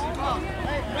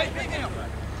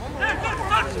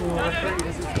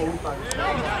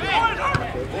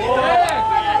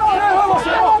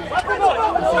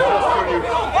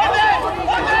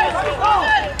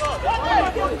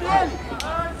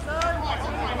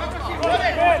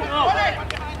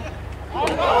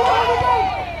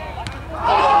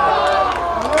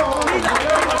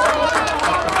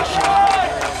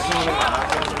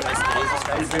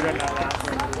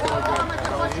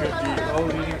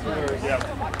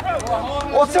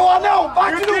 Ô, seu anão,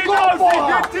 bate no gol,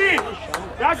 porra! Good team.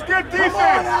 That's good Come on,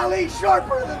 defense. Ali,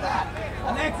 sharper than that!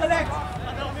 Alex, Alex.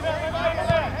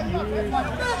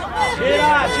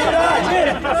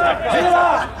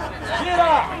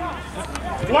 Gira.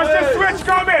 Watch the switch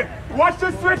coming. Watch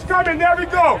the switch coming. There we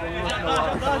go.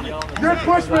 Good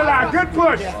push, Milan. Good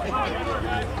push.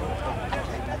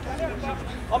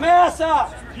 Começa.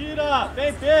 Gira, vem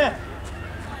em pé.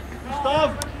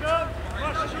 Gustavo.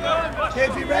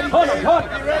 Dave, you ready, Ronald, Dave?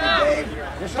 Ronald. You ready, Dave?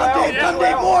 Come,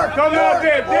 Dave, more! Come on,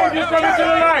 Dave. Dave, you coming to the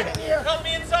line. Help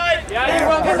me inside. Yeah, you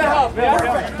will get the help.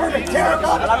 Perfect, Derek,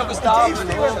 up! Lá no Gustavo. Dave,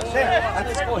 stay with us, there.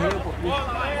 Antes correu um pouquinho.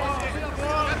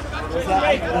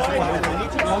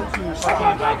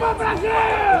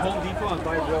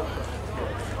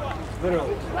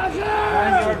 Literally.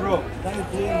 9-yard row.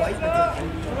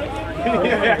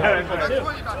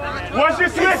 Watch the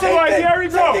switch, boys. Here we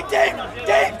go.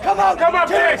 Dave, come out! Come up,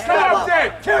 Derek, Dave. Come up,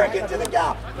 Dave. Derek, into the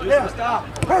gap! There,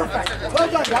 perfect! Well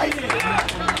done, guys!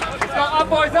 Let's go up,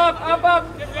 boys. Up.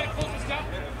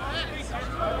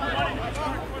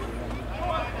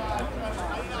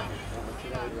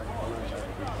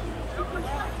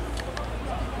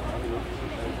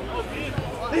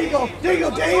 There you go,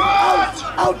 Dave!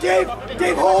 Out, Dave!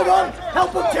 Dave, hold on!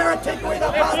 Help him, Derek, take away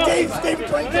that pass! Dave, stay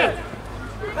between two!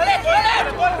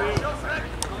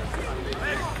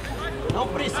 Não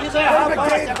precisa errar a Perfect,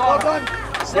 passe Dave, well agora. done!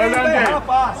 Sempre errar a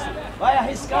passe. Vai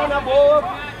arriscar na boa.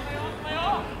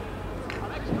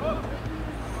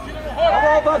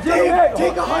 Tá bom, Dave,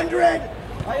 take 100!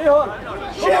 Aí, Ronald.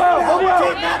 Shift now!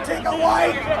 Take that, take a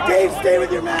wide! Dave, stay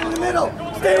with your man in the middle!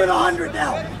 Stay with 100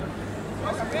 now!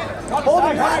 Hold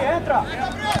him back! Entra.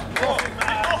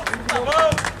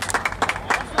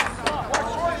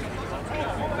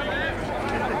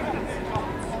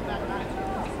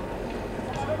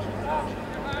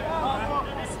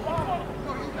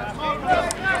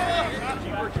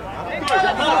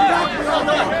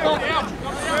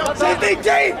 Same thing,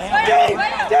 Dave! Dave,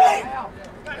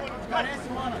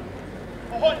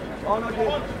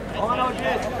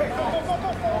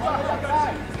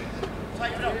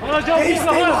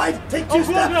 stay wide! Take 2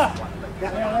 steps!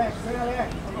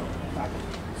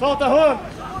 Solta, Juan.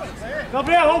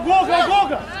 Gabriel, ó o Guga.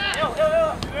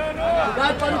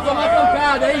 Cuidado pra não tomar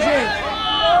pancada, hein, gente?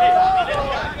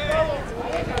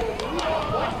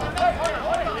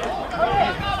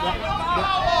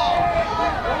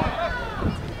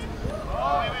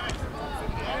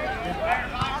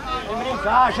 Sem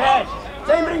brincar, gente.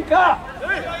 Sem brincar.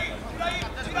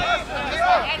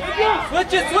 Switch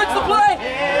the play!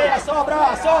 Sobra.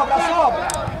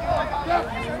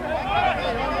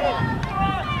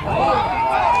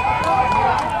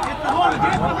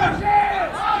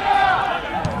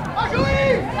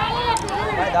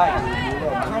 Vai dar.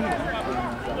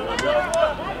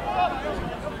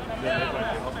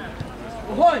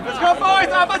 Let's go, boys!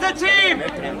 Opposite team!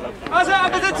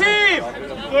 Opposite team!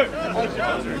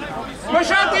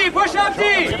 Push up, D! Push up, D!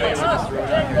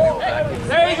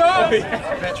 There you go!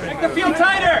 Make the field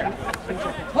tighter!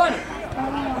 Rony,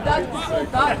 cuidado com o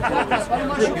contato, tá? Pode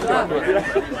machucar.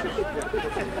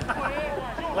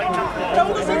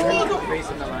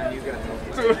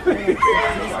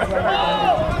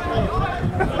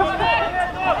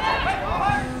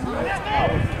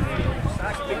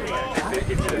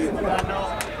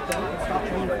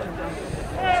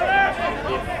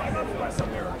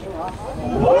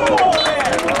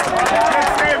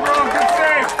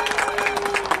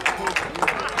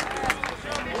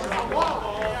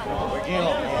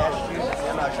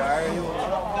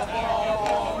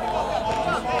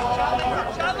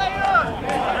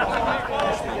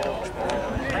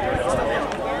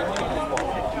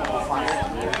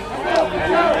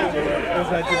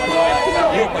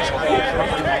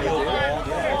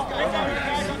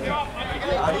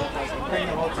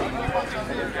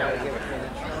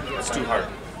 It's too hard.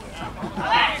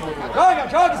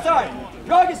 Joga, sai!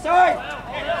 Joga e sai!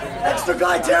 Extra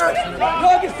guy, Tarek!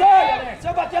 Joga e sai, Alex! Se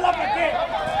eu bater lá pra quê?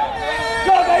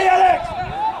 Joga aí, Alex!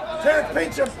 Tarek,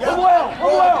 pinch him! Yeah. Vamos, El!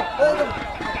 Vamos, El! Hold him!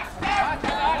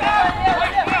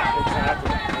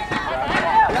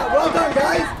 Yeah, well done,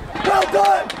 guys! Well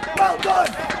done! Well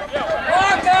done!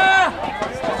 Toca!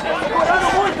 Segurando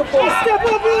muito, pô! Step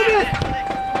up, William!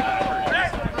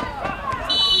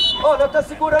 Ó, deve estar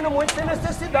segurando muito sem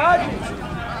necessidade.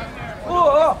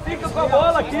 Ó, fica com a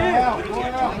bola aqui.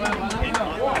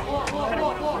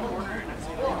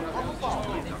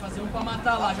 Tem que fazer um pra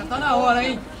matar lá, já tá na hora,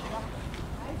 hein?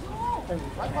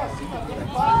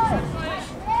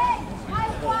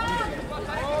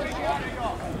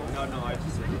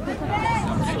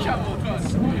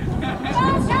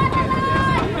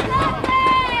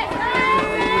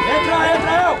 Entra,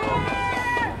 El!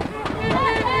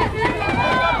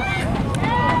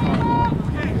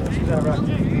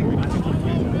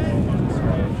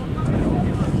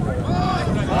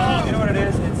 You know what it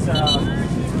is? It's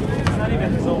not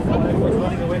even his own fault. He's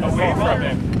running away from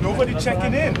him. Nobody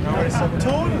checking in.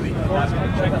 Totally.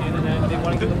 Check in and then they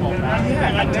want to get the ball back.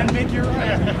 Yeah, and then make your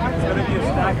right. It's going to be a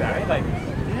stagger, right? Like,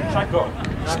 try go.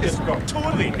 Not just go.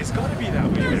 Totally. It's got to be that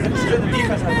way. The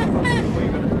defense has to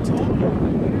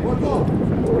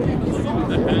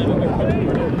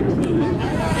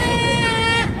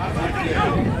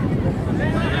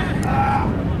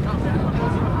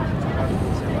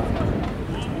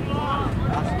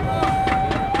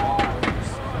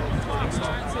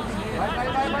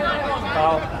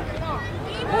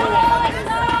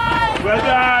Well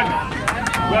done.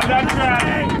 Well done,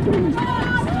 Trey.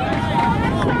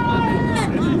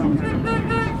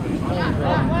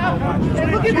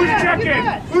 Who's checking?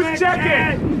 Who's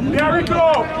checking? There we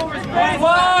go.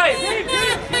 Wide!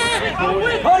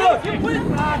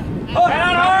 Hold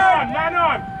on! Man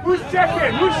on. Who's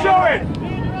checking? Who's showing?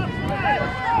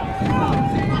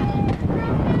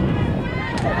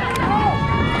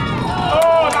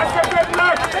 Oh, that's a good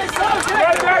look.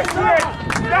 That's excellent.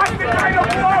 That's the kind of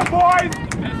ball, boys.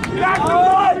 That's the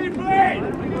ball we play.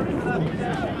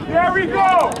 There we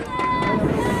go.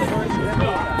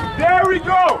 There we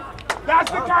go.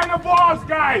 That's the kind of balls,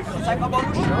 guys.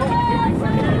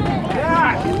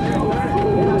 Yeah.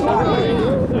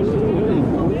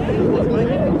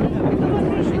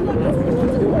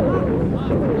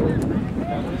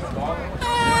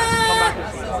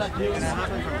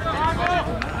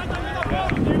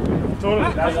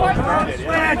 Totally. That's what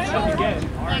we did.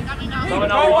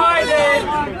 Go wide, Dave!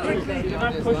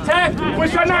 Tech!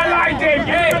 Push on that line, Dave.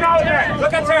 Get it out there.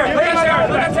 Look at Tarek, look at Tarek,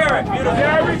 look at Tarek. Beautiful.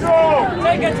 There we go.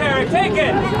 Take it, Tarek, take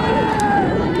it!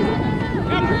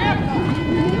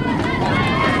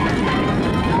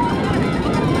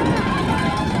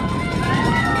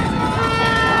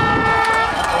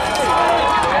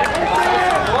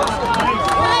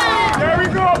 There we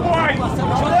go, boys.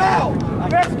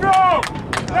 Let's go.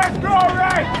 Let's go,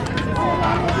 right.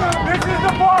 This is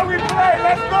the ball we play.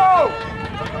 Let's go.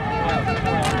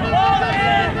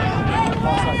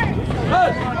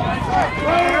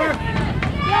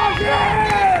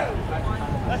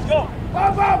 Let's go.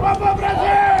 Vamos,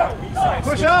 Brazil.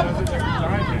 Push up.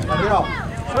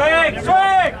 Swing,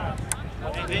 swing!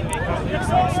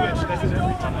 Switch. This is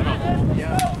every time.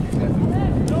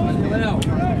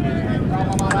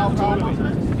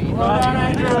 Well done,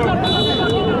 Andrew!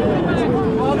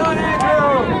 Well done, Andrew!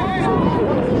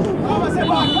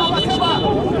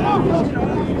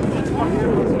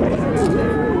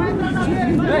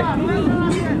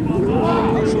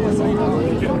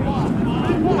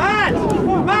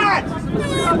 Matt!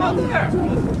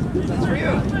 That's for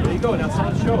you. There you go. Now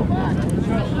someone show.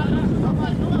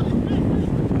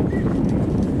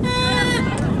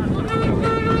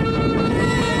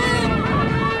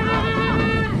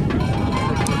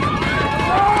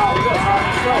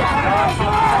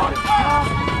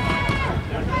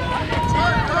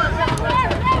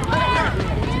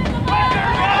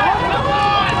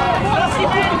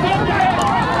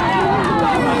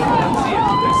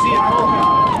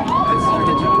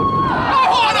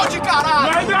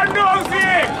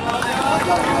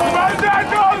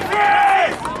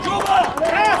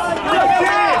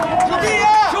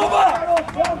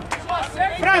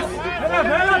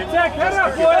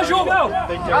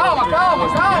 Calma, calma,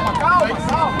 calma, calma,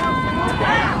 calma.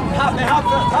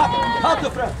 Rápido,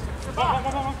 Fran.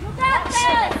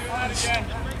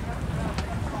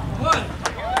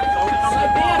 Sai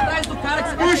bem atrás do cara que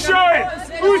você Who's showing?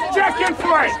 Who's checking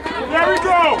for it? There we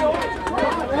go.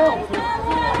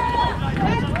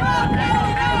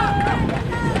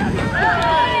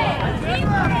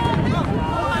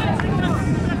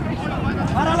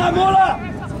 Para lá, Mula!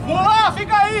 Mula,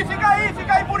 fica aí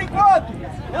por enquanto.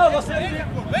 Não, você...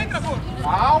 Vem, Trafo.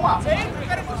 Calma. Você entra, eu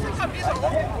quero você camisa.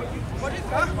 Pode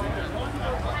entrar.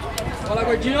 Fala,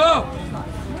 gordinho!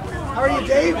 How are you,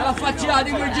 Dave? Aquela fatiada,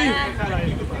 hein, gordinho?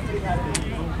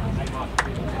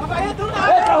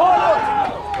 Entra, Ronald!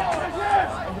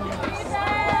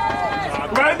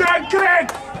 Well done,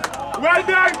 Clint. Well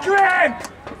done, Clint.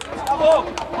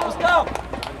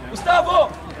 Gustavo!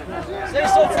 Sem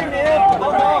sofrimento,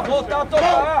 vamos voltar a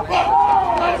tocar!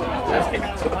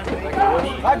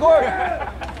 Vai, gordo!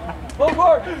 Vamos,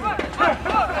 gordo!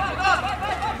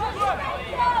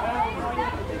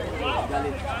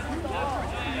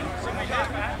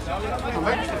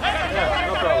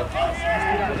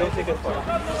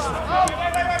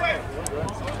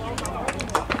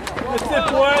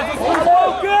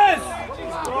 Focus.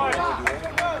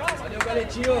 Valeu,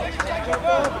 galetinho!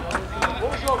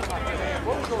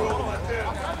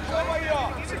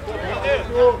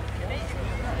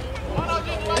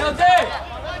 Meu Deus!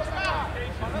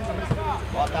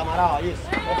 Bota, Amaral, isso!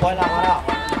 Põe lá, Amaral!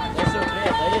 Não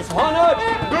surpresa, isso! Ronald!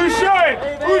 Who's showing?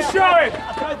 Who's showing?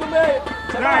 Atrás do meio!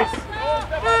 Nice.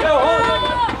 Meu Ronald!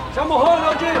 Chama o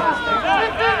Ronald!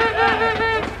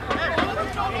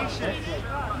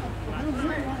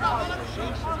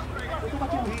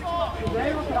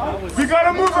 We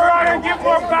gotta move around and get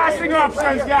more passing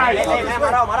options, guys.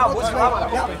 Amaral, busca lá,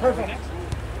 Amaral! Yeah, perfect.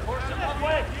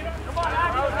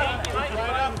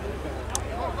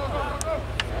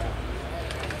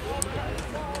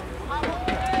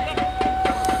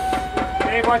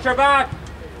 Dave, watch your back.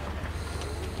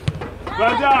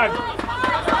 Well done.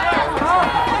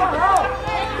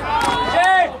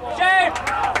 Shape, shape.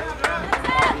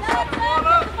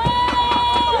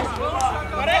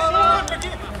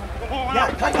 Yeah,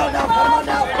 cut him out now, cut him out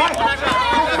now.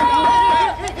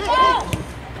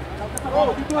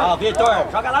 Ah, Vitor,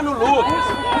 joga lá no Lucas!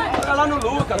 Joga lá no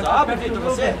Lucas! Abre, Vitor,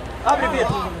 você! Abre,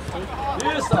 Vitor!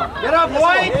 Isso! Get up,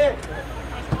 boy!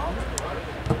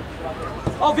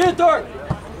 Ó, o Vitor!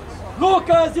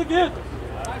 Lucas e Vitor!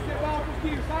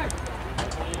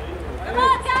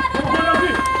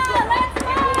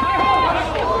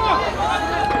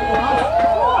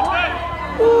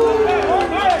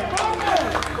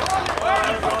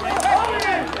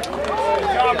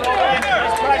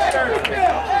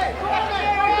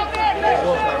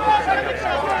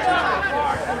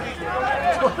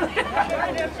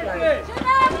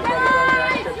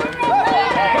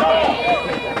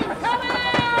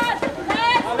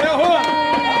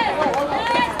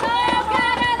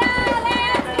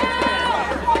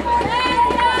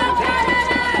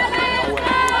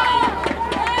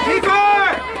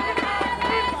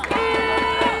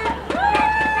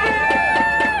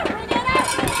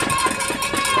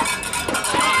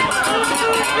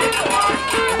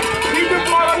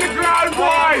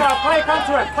 Play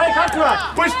counter it! Play counter it!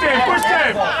 Push them! Push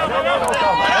them!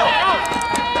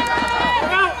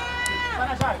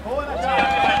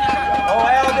 Ó,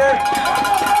 Helder!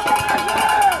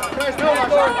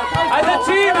 As a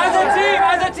team, as a team,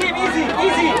 as a team. Easy,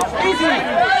 easy, easy.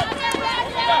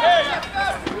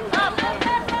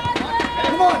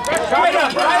 Come on. Right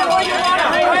up, right where you wanna,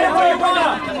 right where you wanna.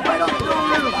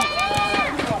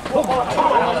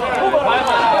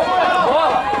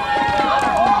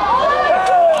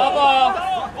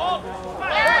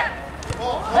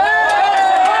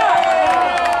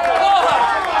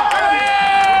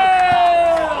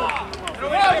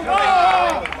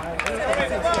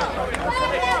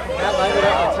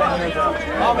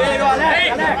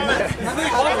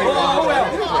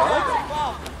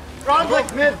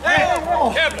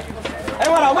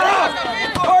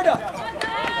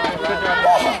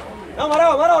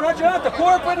 adianta,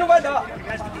 corpo ele não vai dar.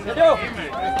 Entendeu?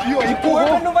 De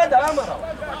corpo ele não vai dar, mano.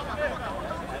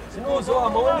 Se não usou a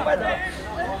mão, ele não vai dar.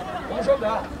 Vamos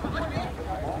jogar.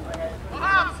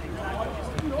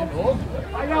 De novo?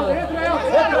 Aí, entra.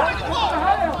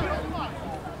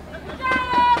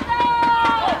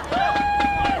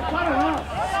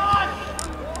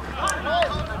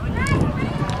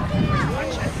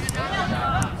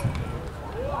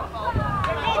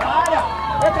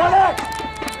 Entra, Alex!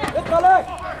 Entra, Alex!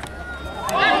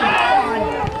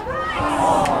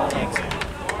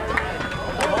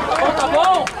 Tá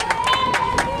bom?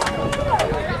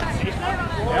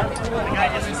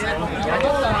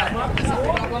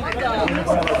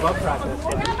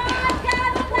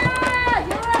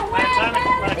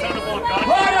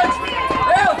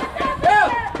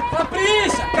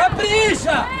 Capricha!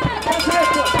 Capricha!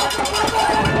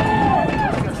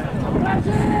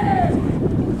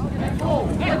 É gol!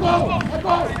 É gol! É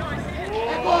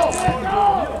gol!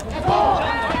 É gol!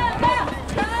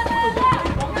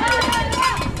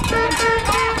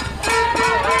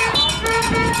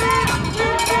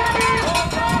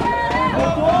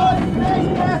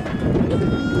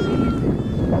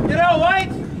 Get out,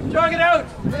 White! Jog it out!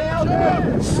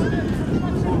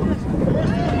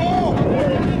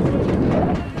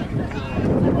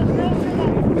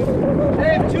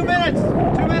 Dave, 2 minutes!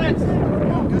 2 minutes!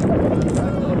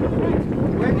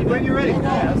 When you're ready.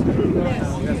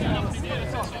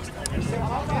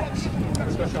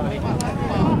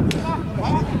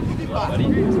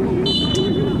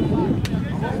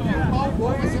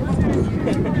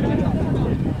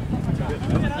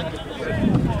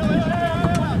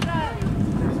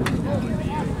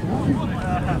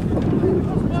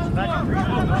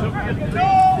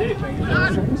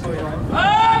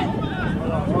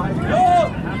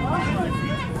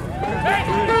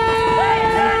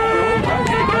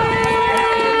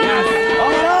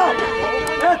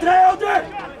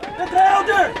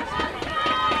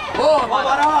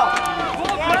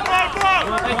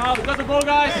 Got the ball,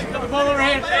 guys. Got the ball over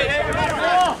here.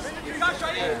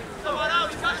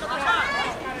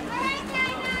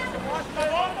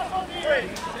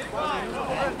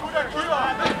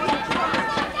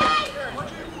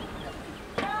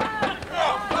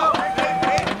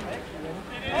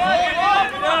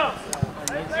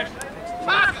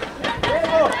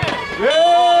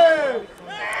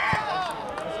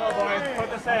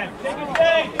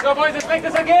 So boys, let's make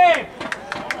this a game.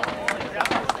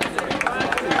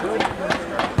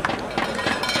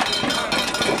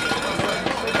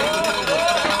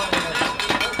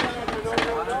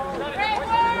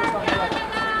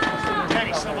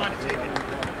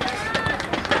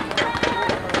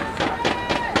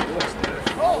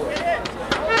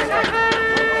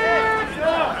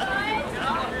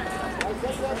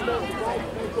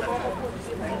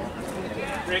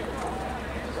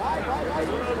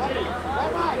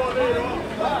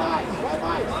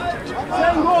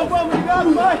 Sem gol, vamos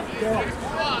ligado, vai!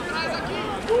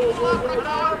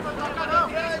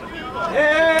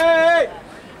 Ei!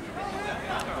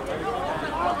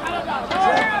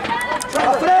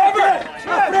 À frente!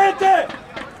 À frente!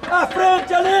 À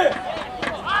frente ali!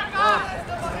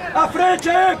 À frente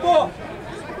aí, pô!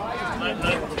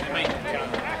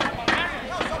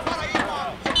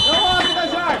 Não abre,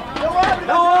 Najar! Não abre!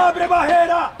 Não abre,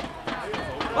 barreira!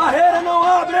 Barreira não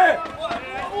abre!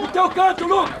 No teu canto,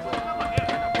 Lucas!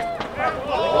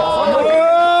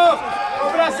 O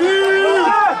Brasil!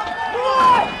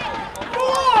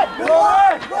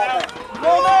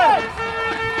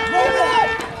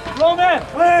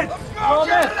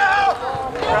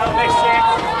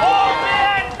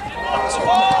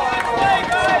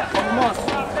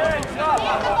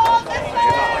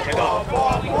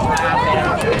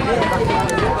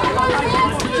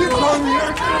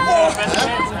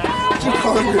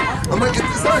 I might get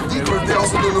this out deeper if they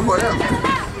also don't know who I am.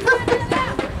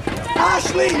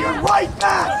 Ashley, you're right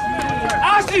back!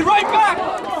 Ashley, right back!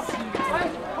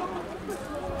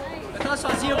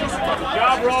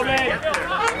 Job, Roman!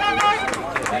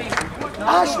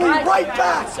 Ashley, right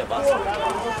back!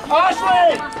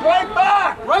 Ashley, right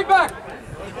back! Right back!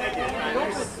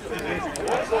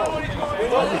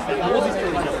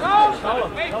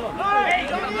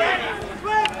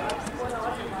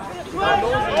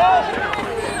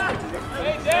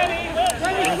 Hey, Danny!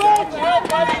 Help,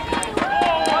 buddy!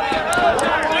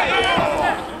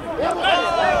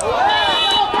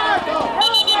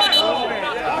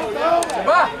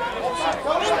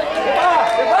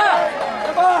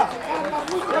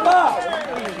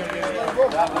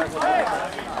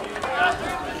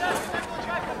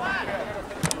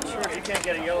 Sure, you can't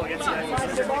get a yellow against the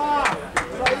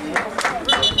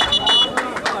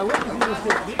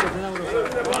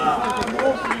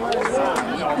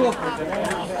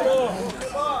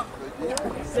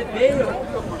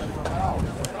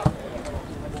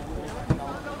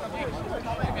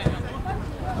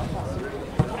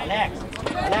Alex,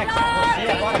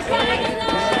 você agora sim,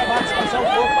 você vai descansar um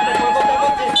pouco para depois voltar a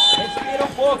bater. Respira um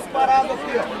pouco, parado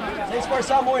aqui, ó, sem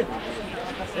esforçar muito.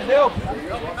 Entendeu?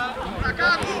 Pra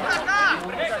cá!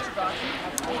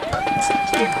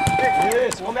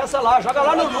 Isso, começa lá, joga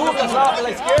lá no Lucas, lá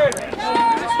pela esquerda.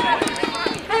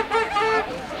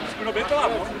 Segurou bem pela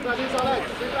mão. Centraliza, Alex,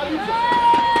 centraliza.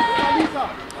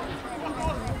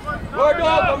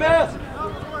 Gordão, começa.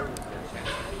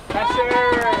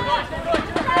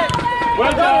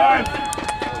 Well done.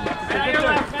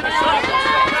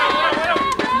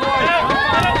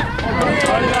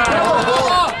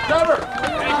 Cover.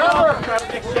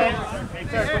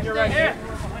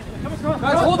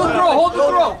 Guys, hold the throw, hold the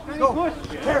throw. Go. Hey,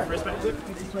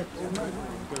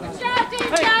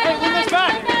 win this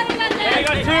back. Hey, you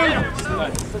got two.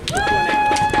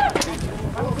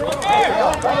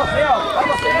 Vai você, ó.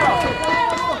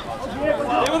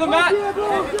 Stay with the mat.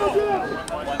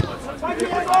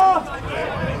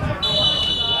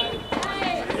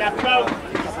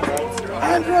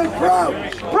 Andrew, pro!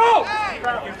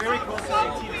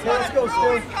 Let's go, Stu.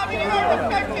 Let's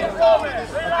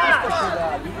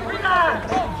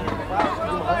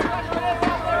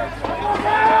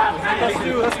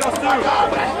go, Stu.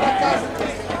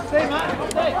 Hey,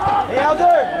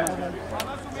 Elder.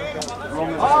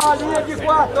 Ó, a linha de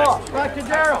 4, ó. Back to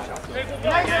Daryl.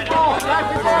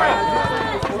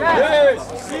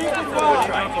 Isso, 5 e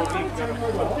 4.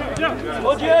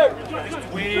 Ô, Diego.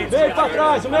 Meio pra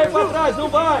trás, não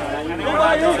vai. Não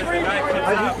vai aí.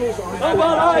 Não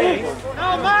vai lá aí.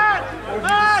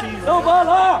 Não vai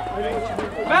lá.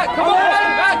 Matt, come on,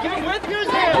 Matt, give him with your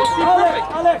hands.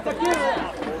 Alex, tá aqui.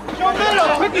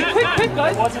 Quick,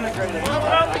 guys.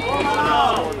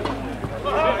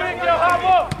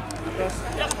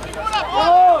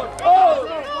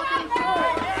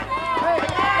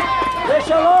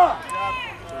 Deixa lá.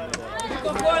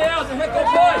 Recompõe, Elton,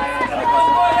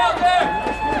 recompõe out there.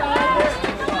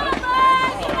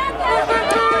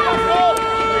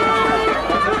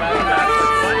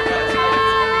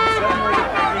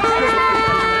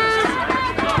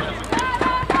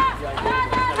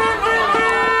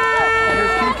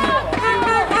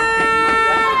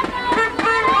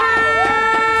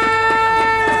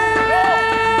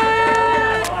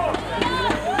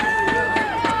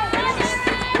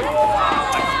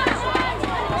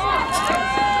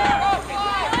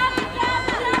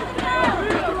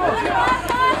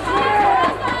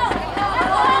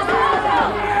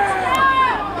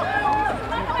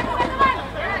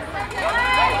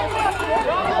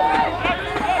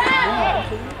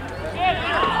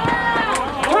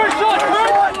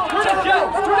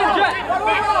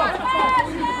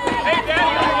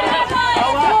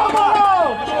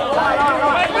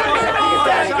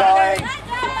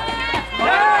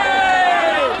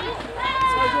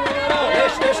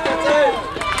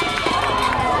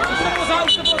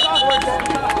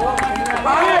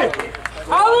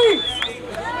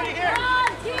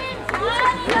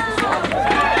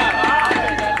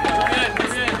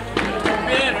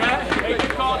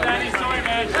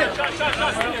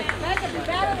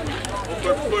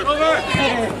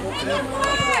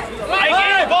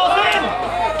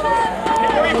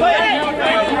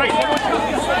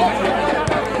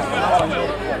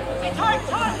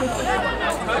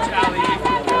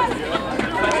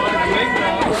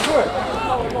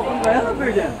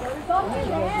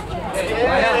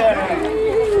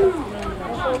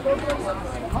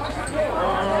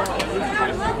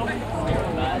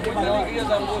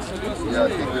 Yeah, I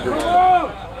think we do.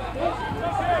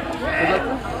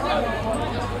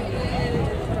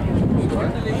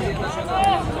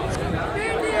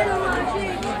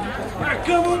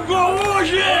 Marcamos um gol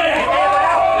hoje!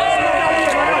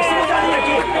 Cima da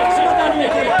linha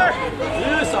aqui.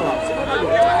 Isso, lá.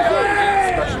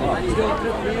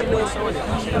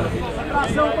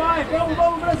 Ação, vai!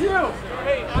 Vamos, Brasil!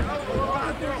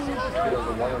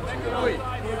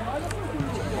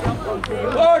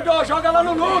 Gordo, joga lá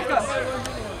no Lucas.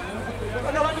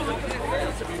 Joga lá no Lucas.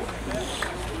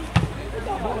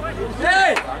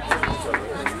 Ei!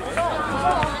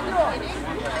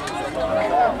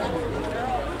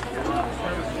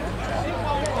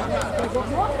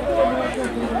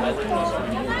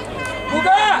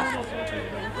 Guga!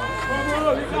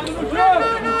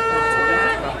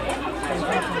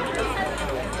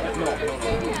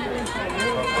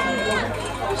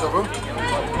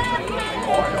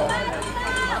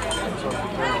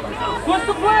 What's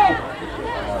the play?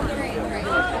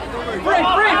 Free!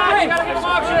 Gotta get some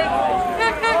options.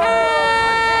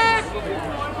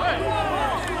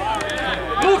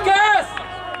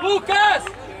 Lucas!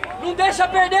 Não deixa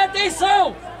perder a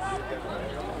atenção!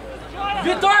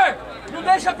 Vitor! Não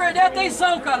não deixa perder a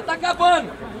atenção, cara. Tá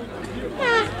acabando.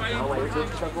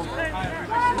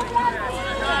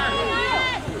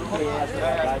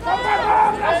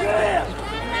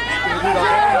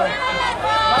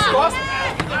 Nas costas.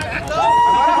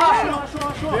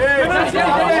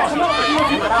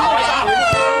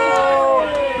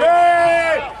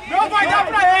 Não vai dar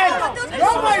pra ele!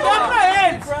 Não vai dar pra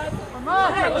ele!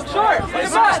 Vai misturar.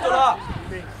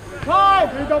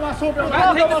 Tem que dar sombra.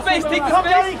 Take the space, take the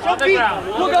space.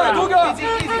 Guga, Guga.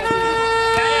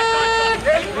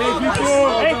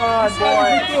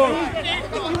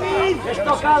 Deixa eu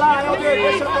tocar lá, Helder,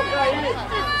 deixa eu tocar aí.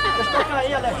 Deixa eu tocar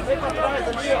aí, Alex. Vem pra trás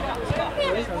ali, ó.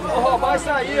 Vou roubar isso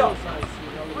aí, ó.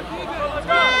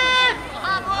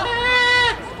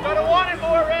 Gotta want it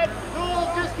more, Red. No,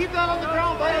 just keep that on the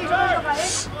ground, buddy. You're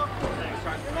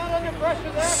not under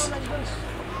pressure there.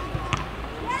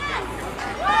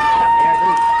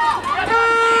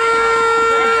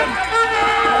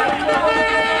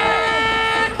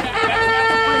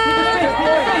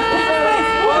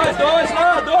 Dois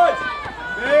lá, dois.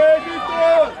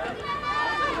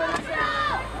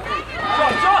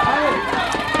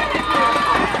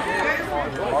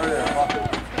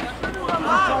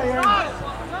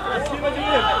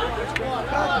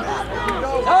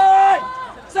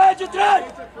 Sai de trás!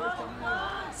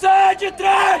 Sai de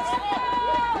trás!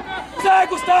 Sai,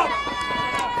 Gustavo!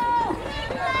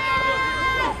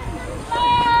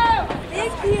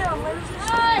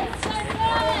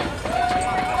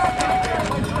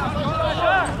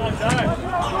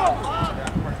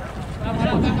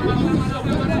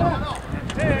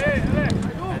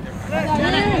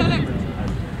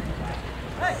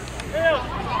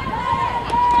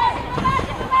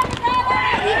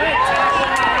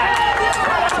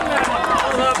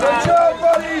 Good job,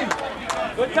 buddy!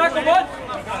 Good tackle, bud!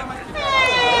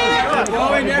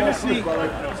 WMFC.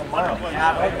 Gustavo,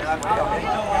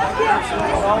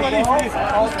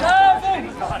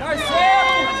 Marcelo,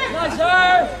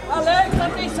 Najar, Alex,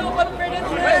 atenção para não perder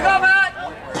dinheiro. Vai jogar, Matt!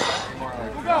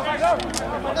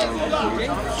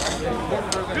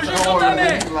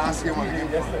 Last game on him.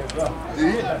 Did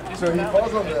he? So he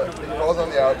falls on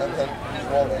the out and then he's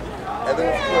rolling. And then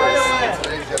of course,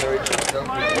 today's generation of young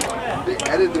people, they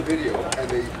edit the video and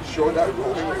they show that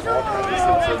rolling with all kinds of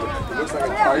stuff. So it looks like a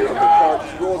tire on the car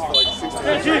just rolls for like 6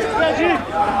 minutes.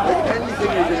 Like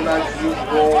anything you can imagine, you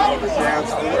roll on the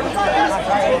dance floor.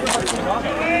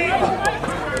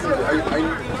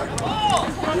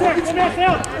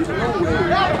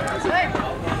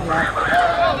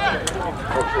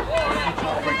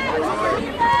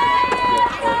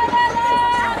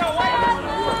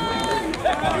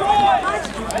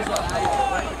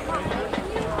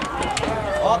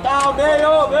 Ó, tá o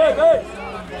meio, vem, vem!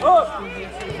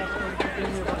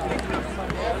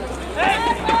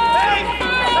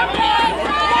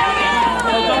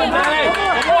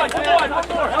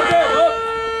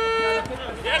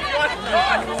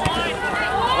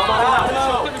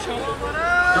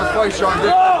 Good play, Sean.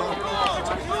 Good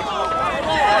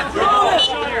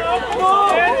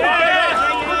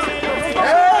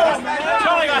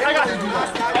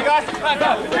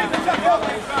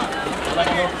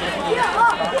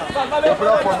Open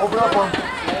up one, open up one.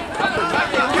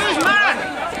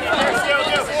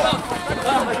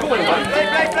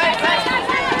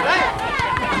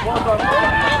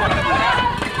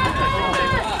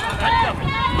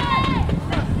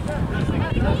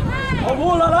 Ó,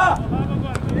 mula lá!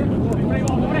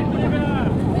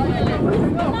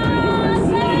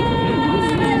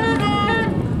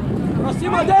 Pra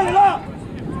cima dele lá!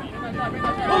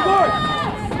 Ô, gordo!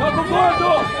 Joga o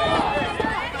gordo!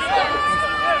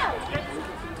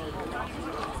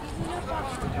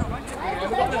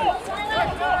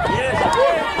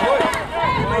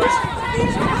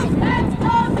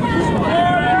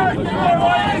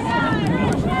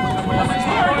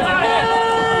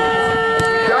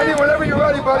 Danny, whenever you're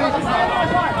ready, buddy.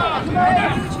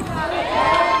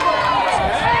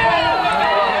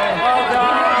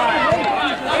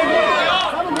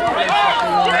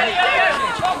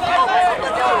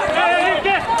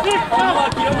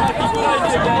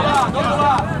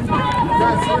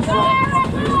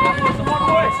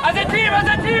 As a team, as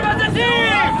a team, as a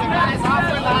team!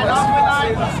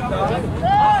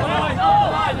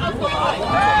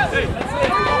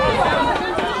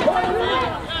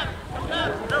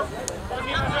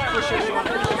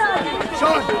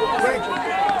 Sean, break.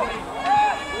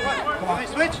 Come on,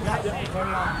 switch.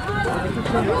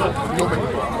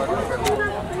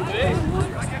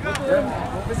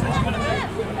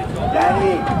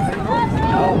 Danny.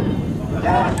 No.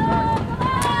 Danny.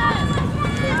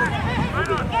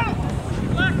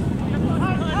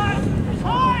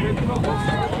 Time!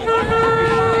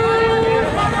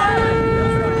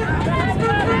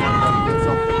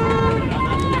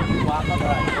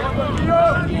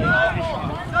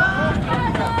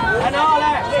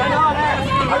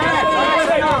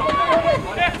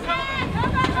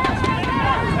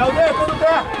 É o dedo, todo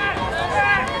pé!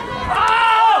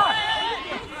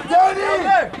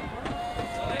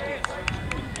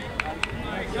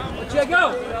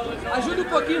 Diegão, ajuda um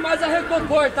pouquinho mais a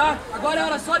recompor, tá? Agora é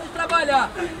hora só de trabalhar.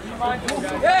 Ei,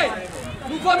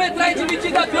 não vamos entrar em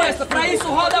dividida besta. Pra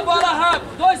isso, roda a bola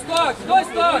rápido. 2 toques, 2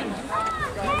 toques.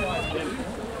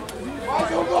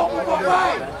 Faz um gol pro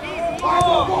papai! Faz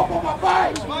um gol pro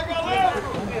papai! Vai, galera!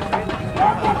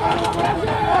 Vamos,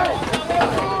 Brasil!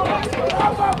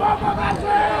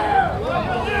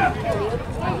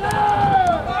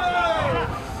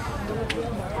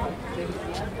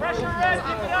 Pressure red,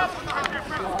 keep it up.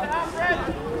 Half red.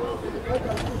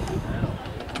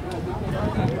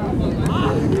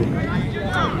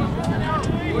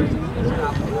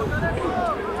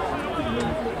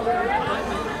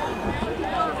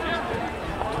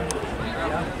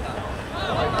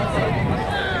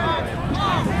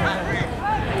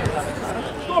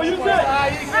 Go, use it!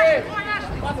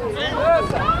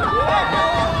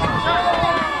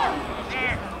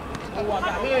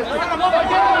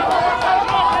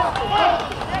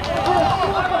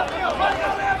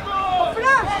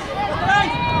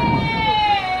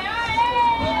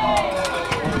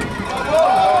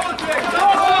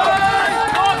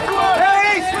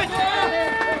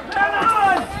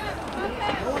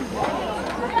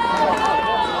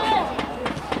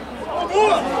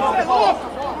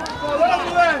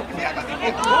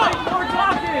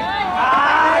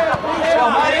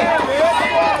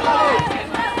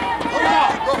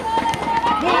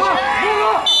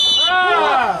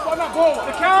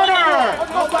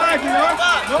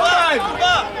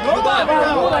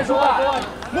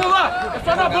 Mula! É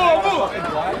só na boa, Mula!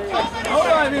 Não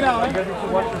vai virar, hein?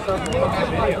 Vai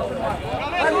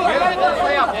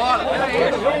sair a bola,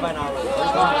 peraí. Vai na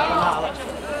ala.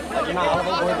 Aqui na ala,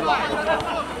 vou correr do lado.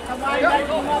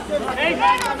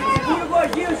 Gordinho,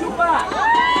 gordinho, chupa!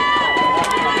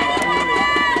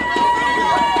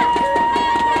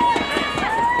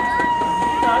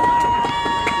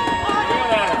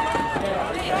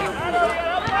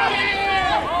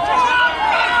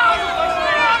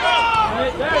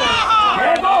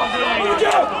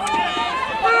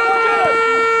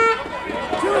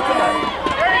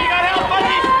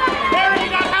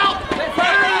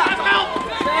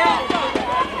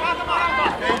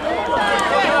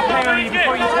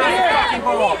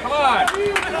 Come on!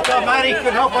 Go, Matty,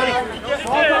 good help, buddy.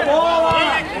 Solta a bola!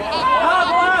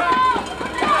 Água!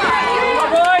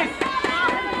 Boys!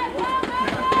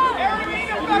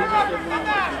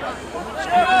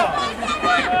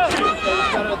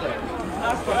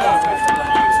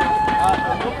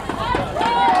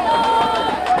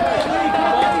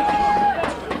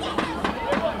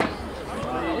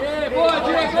 Boa,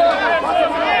 Diego!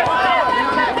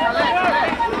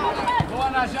 Boa,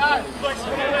 Najar!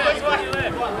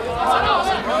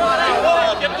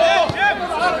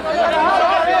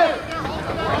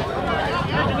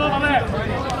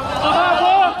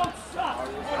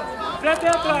 Sete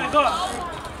atrás, ó.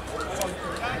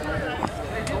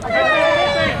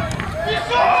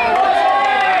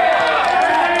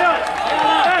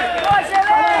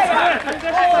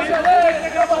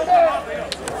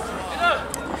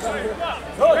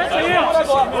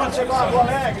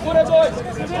 Segura dois!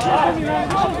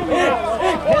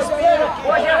 Respira!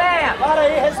 Ô, Geleia! Para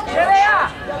aí, respira! Geleia!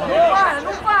 Não para,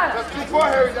 não para!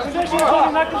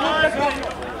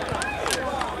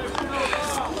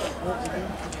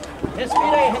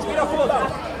 Respira aí, respira fundo!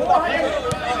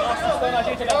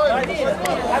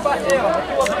 Vai bater, ó!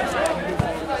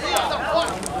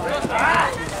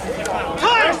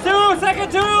 First two,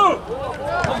 second two!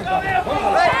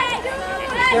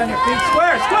 Stand your feet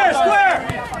square, square, square!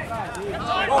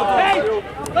 Hey,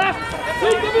 left!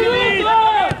 5 minutos!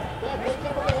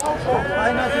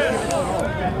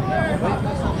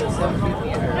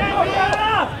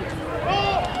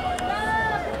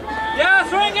 Yeah,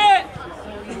 swing it!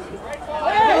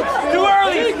 Too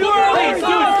early, too early! Too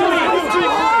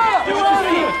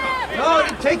early! No,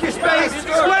 take your space.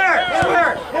 Square,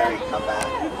 square.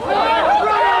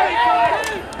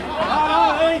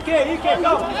 Ike,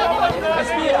 calma!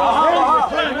 Respira!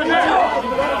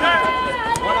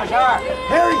 Boa, Najar!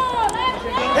 Harry!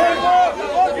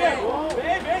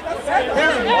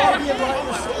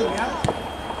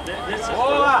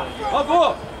 Boa!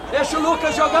 Vamos! Deixa o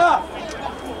Lucas jogar!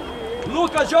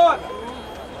 Lucas joga!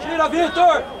 Tira,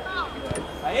 Vitor!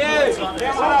 Aí! Vem,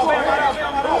 Amaral, vem, Amaral, vem,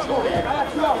 Amaral!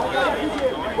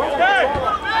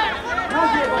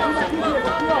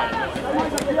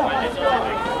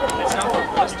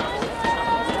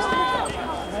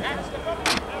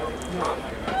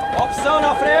 Opção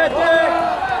na frente!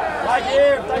 Vai,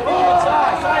 Diego, tá vindo,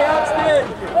 sai antes dele!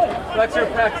 Flex your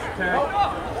pecs, Terry.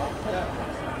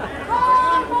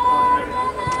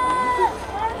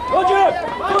 Go, Diego!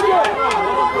 Go, Diego!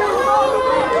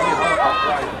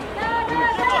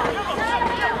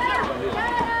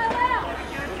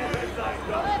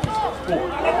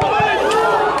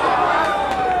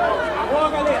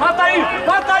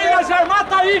 Mata aí, Najar,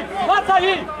 mata aí, mata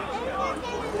aí!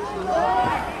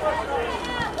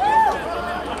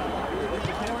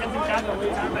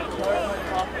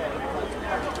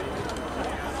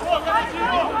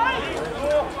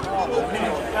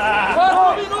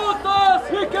 Quatro minutos!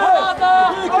 Ricardo!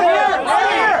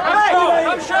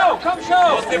 Come show!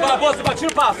 Você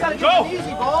tira o passo! Go!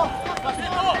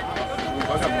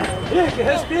 Rick,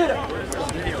 respira!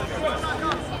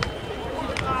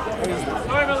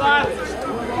 Vai, meu lado!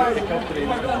 A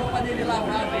roupa dele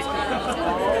lavada, os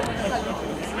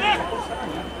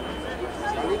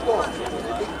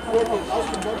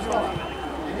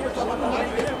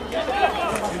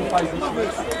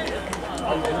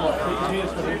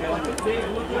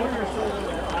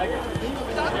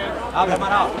Abre,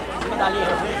 Amaral! Cima da linha!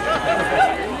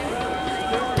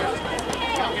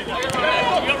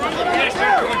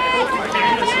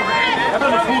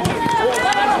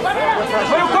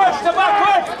 Foi o corpo, você vai,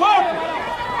 corpo, corpo!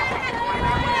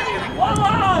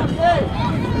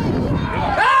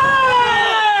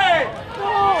 Hey!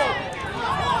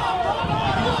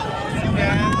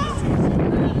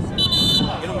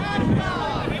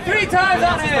 3 times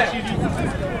on it!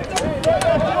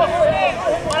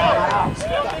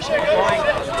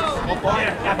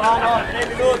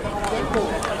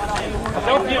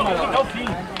 Até o fim, mano, até o fim.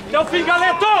 Até o fim,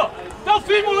 Galeto! Até o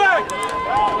fim, moleque!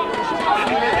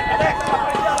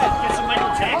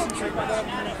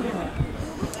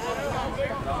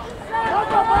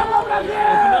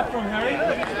 Open up from Harry.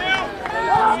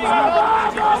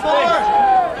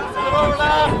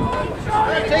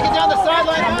 Take it down the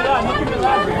sideline.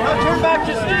 Now turn back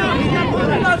to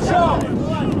Steve. Not show.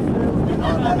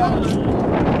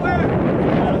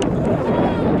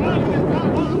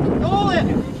 Goal in.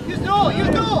 Use goal. Use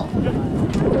goal.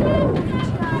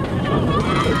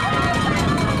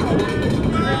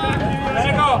 Let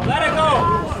it go. Let it go.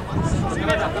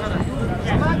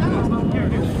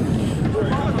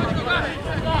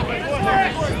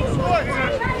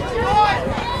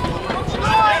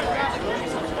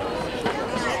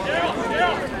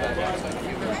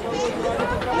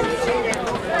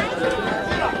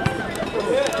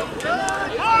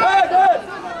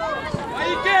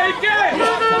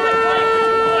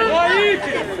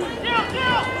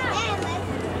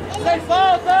 Sem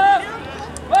falta!